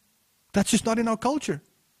 That's just not in our culture.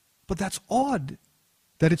 But that's odd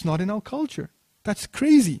that it's not in our culture. That's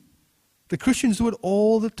crazy. The Christians do it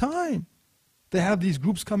all the time. They have these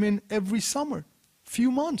groups come in every summer, few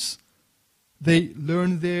months. They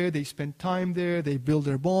learn there, they spend time there, they build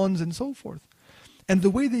their bonds and so forth. And the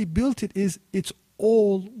way they built it is, it's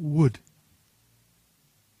all wood.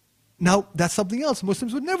 Now, that's something else.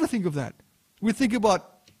 Muslims would never think of that. We think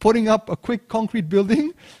about putting up a quick concrete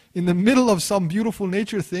building in the middle of some beautiful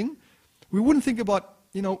nature thing. We wouldn't think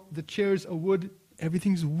about, the chairs are wood,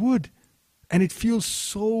 everything's wood. And it feels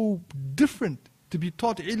so different to be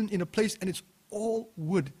taught ilm in a place and it's all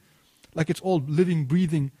wood. Like it's all living,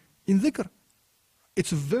 breathing in dhikr.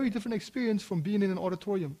 It's a very different experience from being in an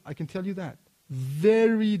auditorium. I can tell you that.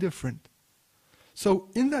 Very different. So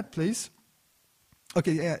in that place,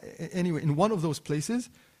 anyway, in one of those places,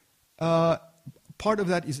 part of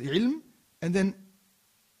that is ilm, and then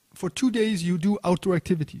for 2 days you do outdoor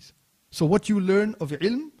activities. So what you learn of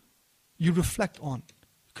ilm, you reflect on.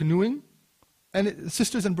 Canoeing, and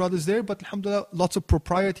sisters and brothers there, but alhamdulillah, lots of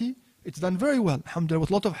propriety. It's done very well, alhamdulillah,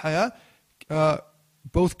 with a lot of haya,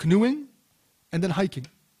 both canoeing and then hiking.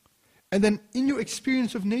 And then in your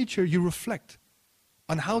experience of nature, you reflect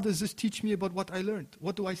on how does this teach me about what I learned?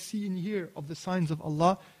 What do I see in here of the signs of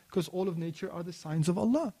Allah? Because all of nature are the signs of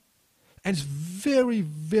Allah. And it's very,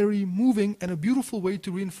 very moving and a beautiful way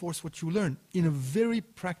to reinforce what you learn in a very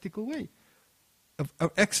practical way.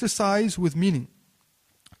 Of exercise with meaning.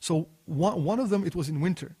 So one of them, it was in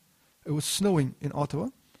winter. It was snowing in Ottawa.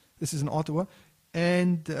 This is in Ottawa.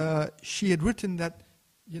 And she had written that,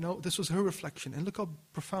 this was her reflection. And look how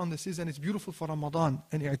profound this is. And it's beautiful for Ramadan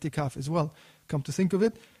and i'tikaf as well. Come to think of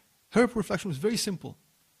it. Her reflection was very simple.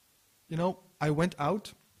 I went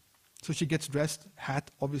out. So she gets dressed, hat,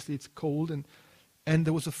 obviously it's cold. And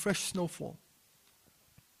there was a fresh snowfall.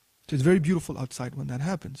 So it's very beautiful outside when that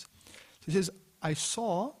happens. So she says, I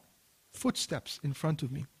saw footsteps in front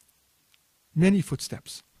of me. Many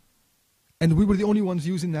footsteps. And we were the only ones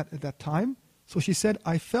using that at that time. So she said,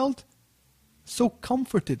 I felt so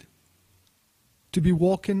comforted to be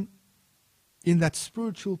walking in that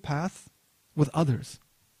spiritual path with others.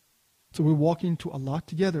 So we're walking to Allah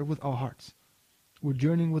together with our hearts. We're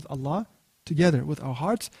journeying with Allah together with our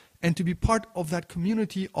hearts. And to be part of that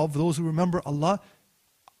community of those who remember Allah,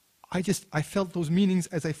 I felt those meanings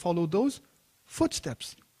as I followed those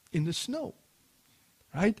footsteps in the snow.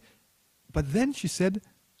 Right? But then she said,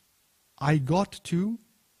 I got to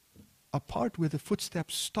a part where the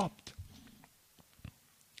footsteps stopped.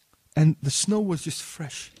 And the snow was just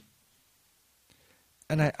fresh.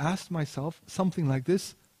 And I asked myself something like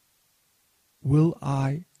this, will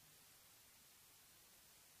I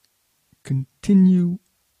continue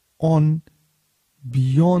on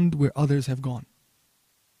beyond where others have gone?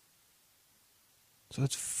 So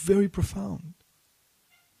that's very profound.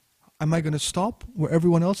 Am I going to stop where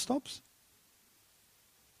everyone else stops?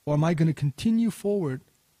 Or am I going to continue forward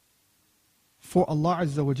for Allah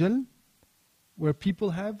Azza wa Jal, where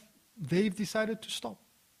people they've decided to stop?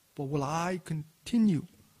 But will I continue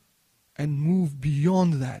and move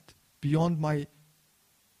beyond that, beyond my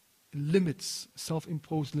limits,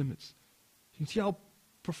 self-imposed limits? You can see how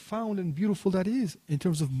profound and beautiful that is in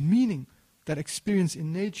terms of meaning. That experience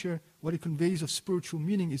in nature, what it conveys of spiritual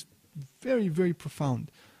meaning is very, very profound.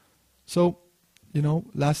 So,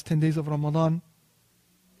 last 10 days of Ramadan,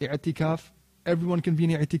 i'tikaf, everyone can be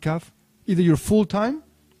in i'tikaf. Either you're full-time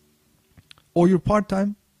or you're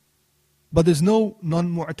part-time, but there's no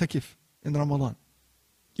non-mu'takif in Ramadan.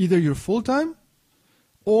 Either you're full-time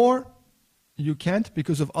or you can't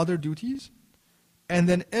because of other duties, and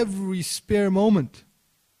then every spare moment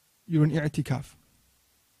you're in i'tikaf.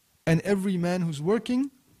 And every man who's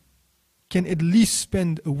working can at least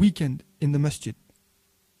spend a weekend in the masjid,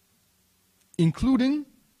 including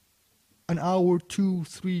an hour, 2,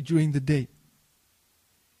 3 during the day.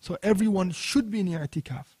 So everyone should be in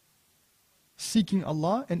i'tikaf, seeking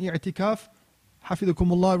Allah. And i'tikaf,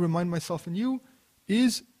 hafidhakumullah, remind myself and you,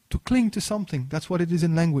 is to cling to something. That's what it is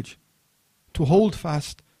in language. To hold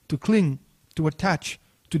fast, to cling, to attach,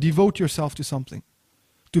 to devote yourself to something,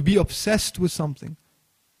 to be obsessed with something,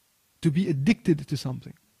 to be addicted to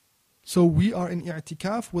something. So we are in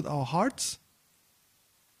i'tikaf with our hearts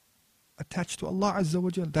attached to Allah Azza wa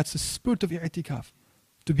Jal. That's the spirit of i'tikaf.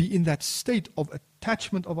 To be in that state of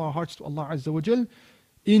attachment of our hearts to Allah Azza wa Jal,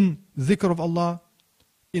 in dhikr of Allah,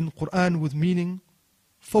 in Quran with meaning,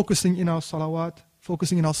 focusing in our salawat,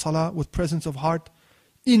 focusing in our salah with presence of heart,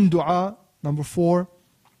 in dua, number 4,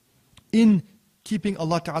 in keeping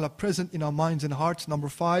Allah Ta'ala present in our minds and hearts, number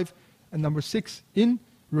 5, and number 6, in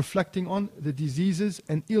reflecting on the diseases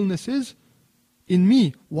and illnesses in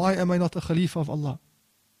me. Why am I not a Khalifa of Allah?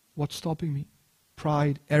 What's stopping me?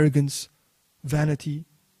 Pride, arrogance, vanity,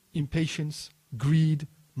 impatience, greed,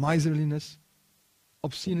 miserliness,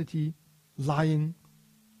 obscenity, lying,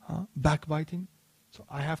 backbiting. So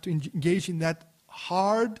I have to engage in that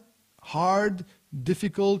hard,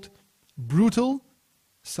 difficult, brutal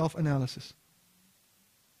self-analysis.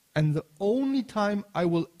 And the only time I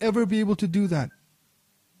will ever be able to do that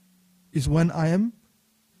is when I am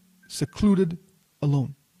secluded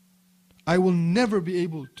alone. I will never be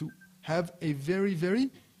able to have a very,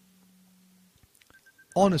 very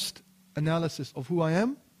honest analysis of who I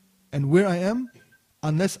am and where I am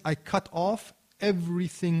unless I cut off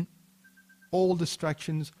everything, all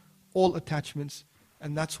distractions, all attachments.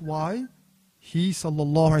 And that's why he,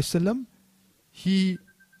 sallallahu alaihi wasallam, he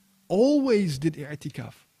always did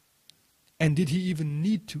i'tikaf. And did he even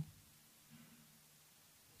need to?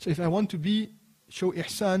 So if I want to show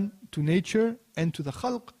ihsan to nature and to the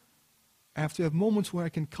khalq, I have to have moments where I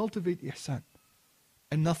can cultivate ihsan.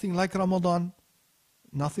 And nothing like Ramadan,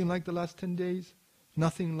 nothing like the last 10 days,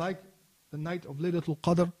 nothing like the night of Laylatul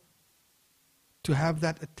Qadr, to have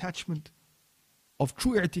that attachment of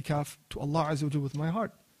true i'tikaf to Allah Azza wa Jalla with my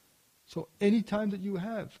heart. So any time that you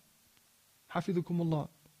have, Hafidhukumullah,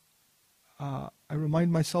 I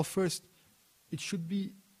remind myself first, it should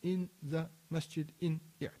be in the masjid in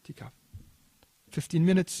i'tikaf. 15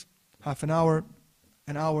 minutes, half an hour,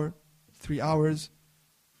 3 hours.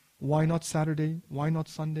 Why not Saturday? Why not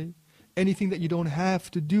Sunday? Anything that you don't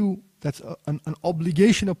have to do, that's an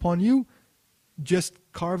obligation upon you, just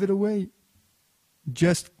carve it away.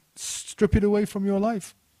 Just strip it away from your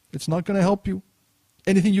life. It's not going to help you.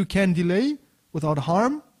 Anything you can delay without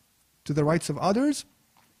harm to the rights of others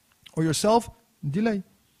or yourself, delay.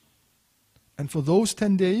 And for those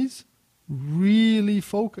 10 days, really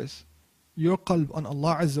focus your qalb on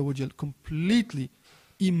Allah Azza wa Jal. Completely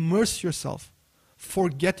immerse yourself.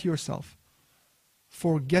 Forget yourself.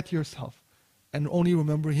 Forget yourself. And only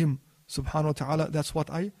remember Him, subhanahu wa ta'ala. That's what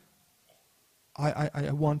I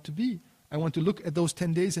want to be. I want to look at those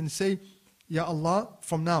 10 days and say, Ya Allah,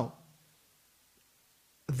 from now,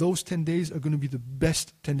 those 10 days are going to be the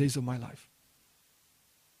best 10 days of my life.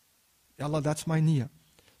 Ya Allah, that's my niyyah.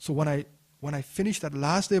 So when I finish that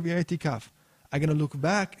last day of i'tikaf, I'm going to look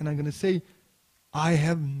back and I'm going to say, I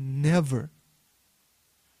have never,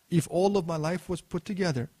 if all of my life was put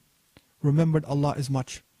together, remembered Allah as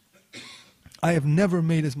much. I have never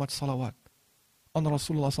made as much salawat on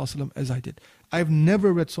Rasulullah sallallahu alaihi wasallam as I did. I have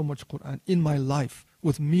never read so much Quran in my life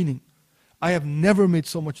with meaning. I have never made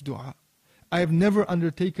so much dua. I have never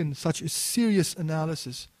undertaken such a serious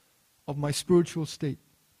analysis of my spiritual state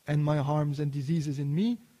and my harms and diseases in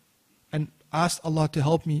me, and asked Allah to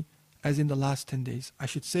help me as in the last 10 days. I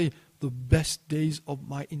should say the best days of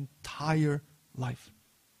my entire life.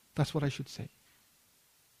 That's what I should say.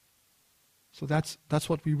 So that's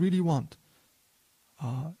what we really want.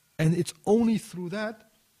 And it's only through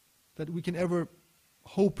that we can ever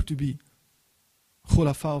hope to be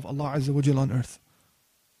khulafa of Allah Azza wa Jalla on earth.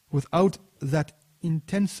 Without that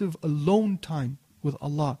intensive alone time with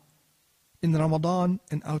Allah in Ramadan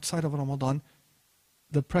and outside of Ramadan,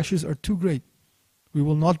 the pressures are too great. We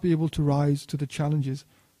will not be able to rise to the challenges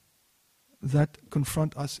that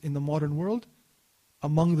confront us in the modern world,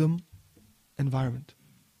 among them environment.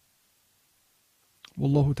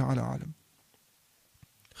 Wallahu ta'ala alam.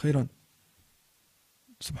 خيرا.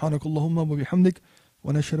 سبحانك اللهم وبحمدك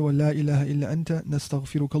ونشهد أن لا إله إلا أنت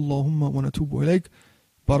نستغفرك اللهم ونتوب إليك.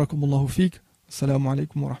 بارك الله فيك. السلام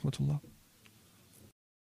عليكم ورحمة الله.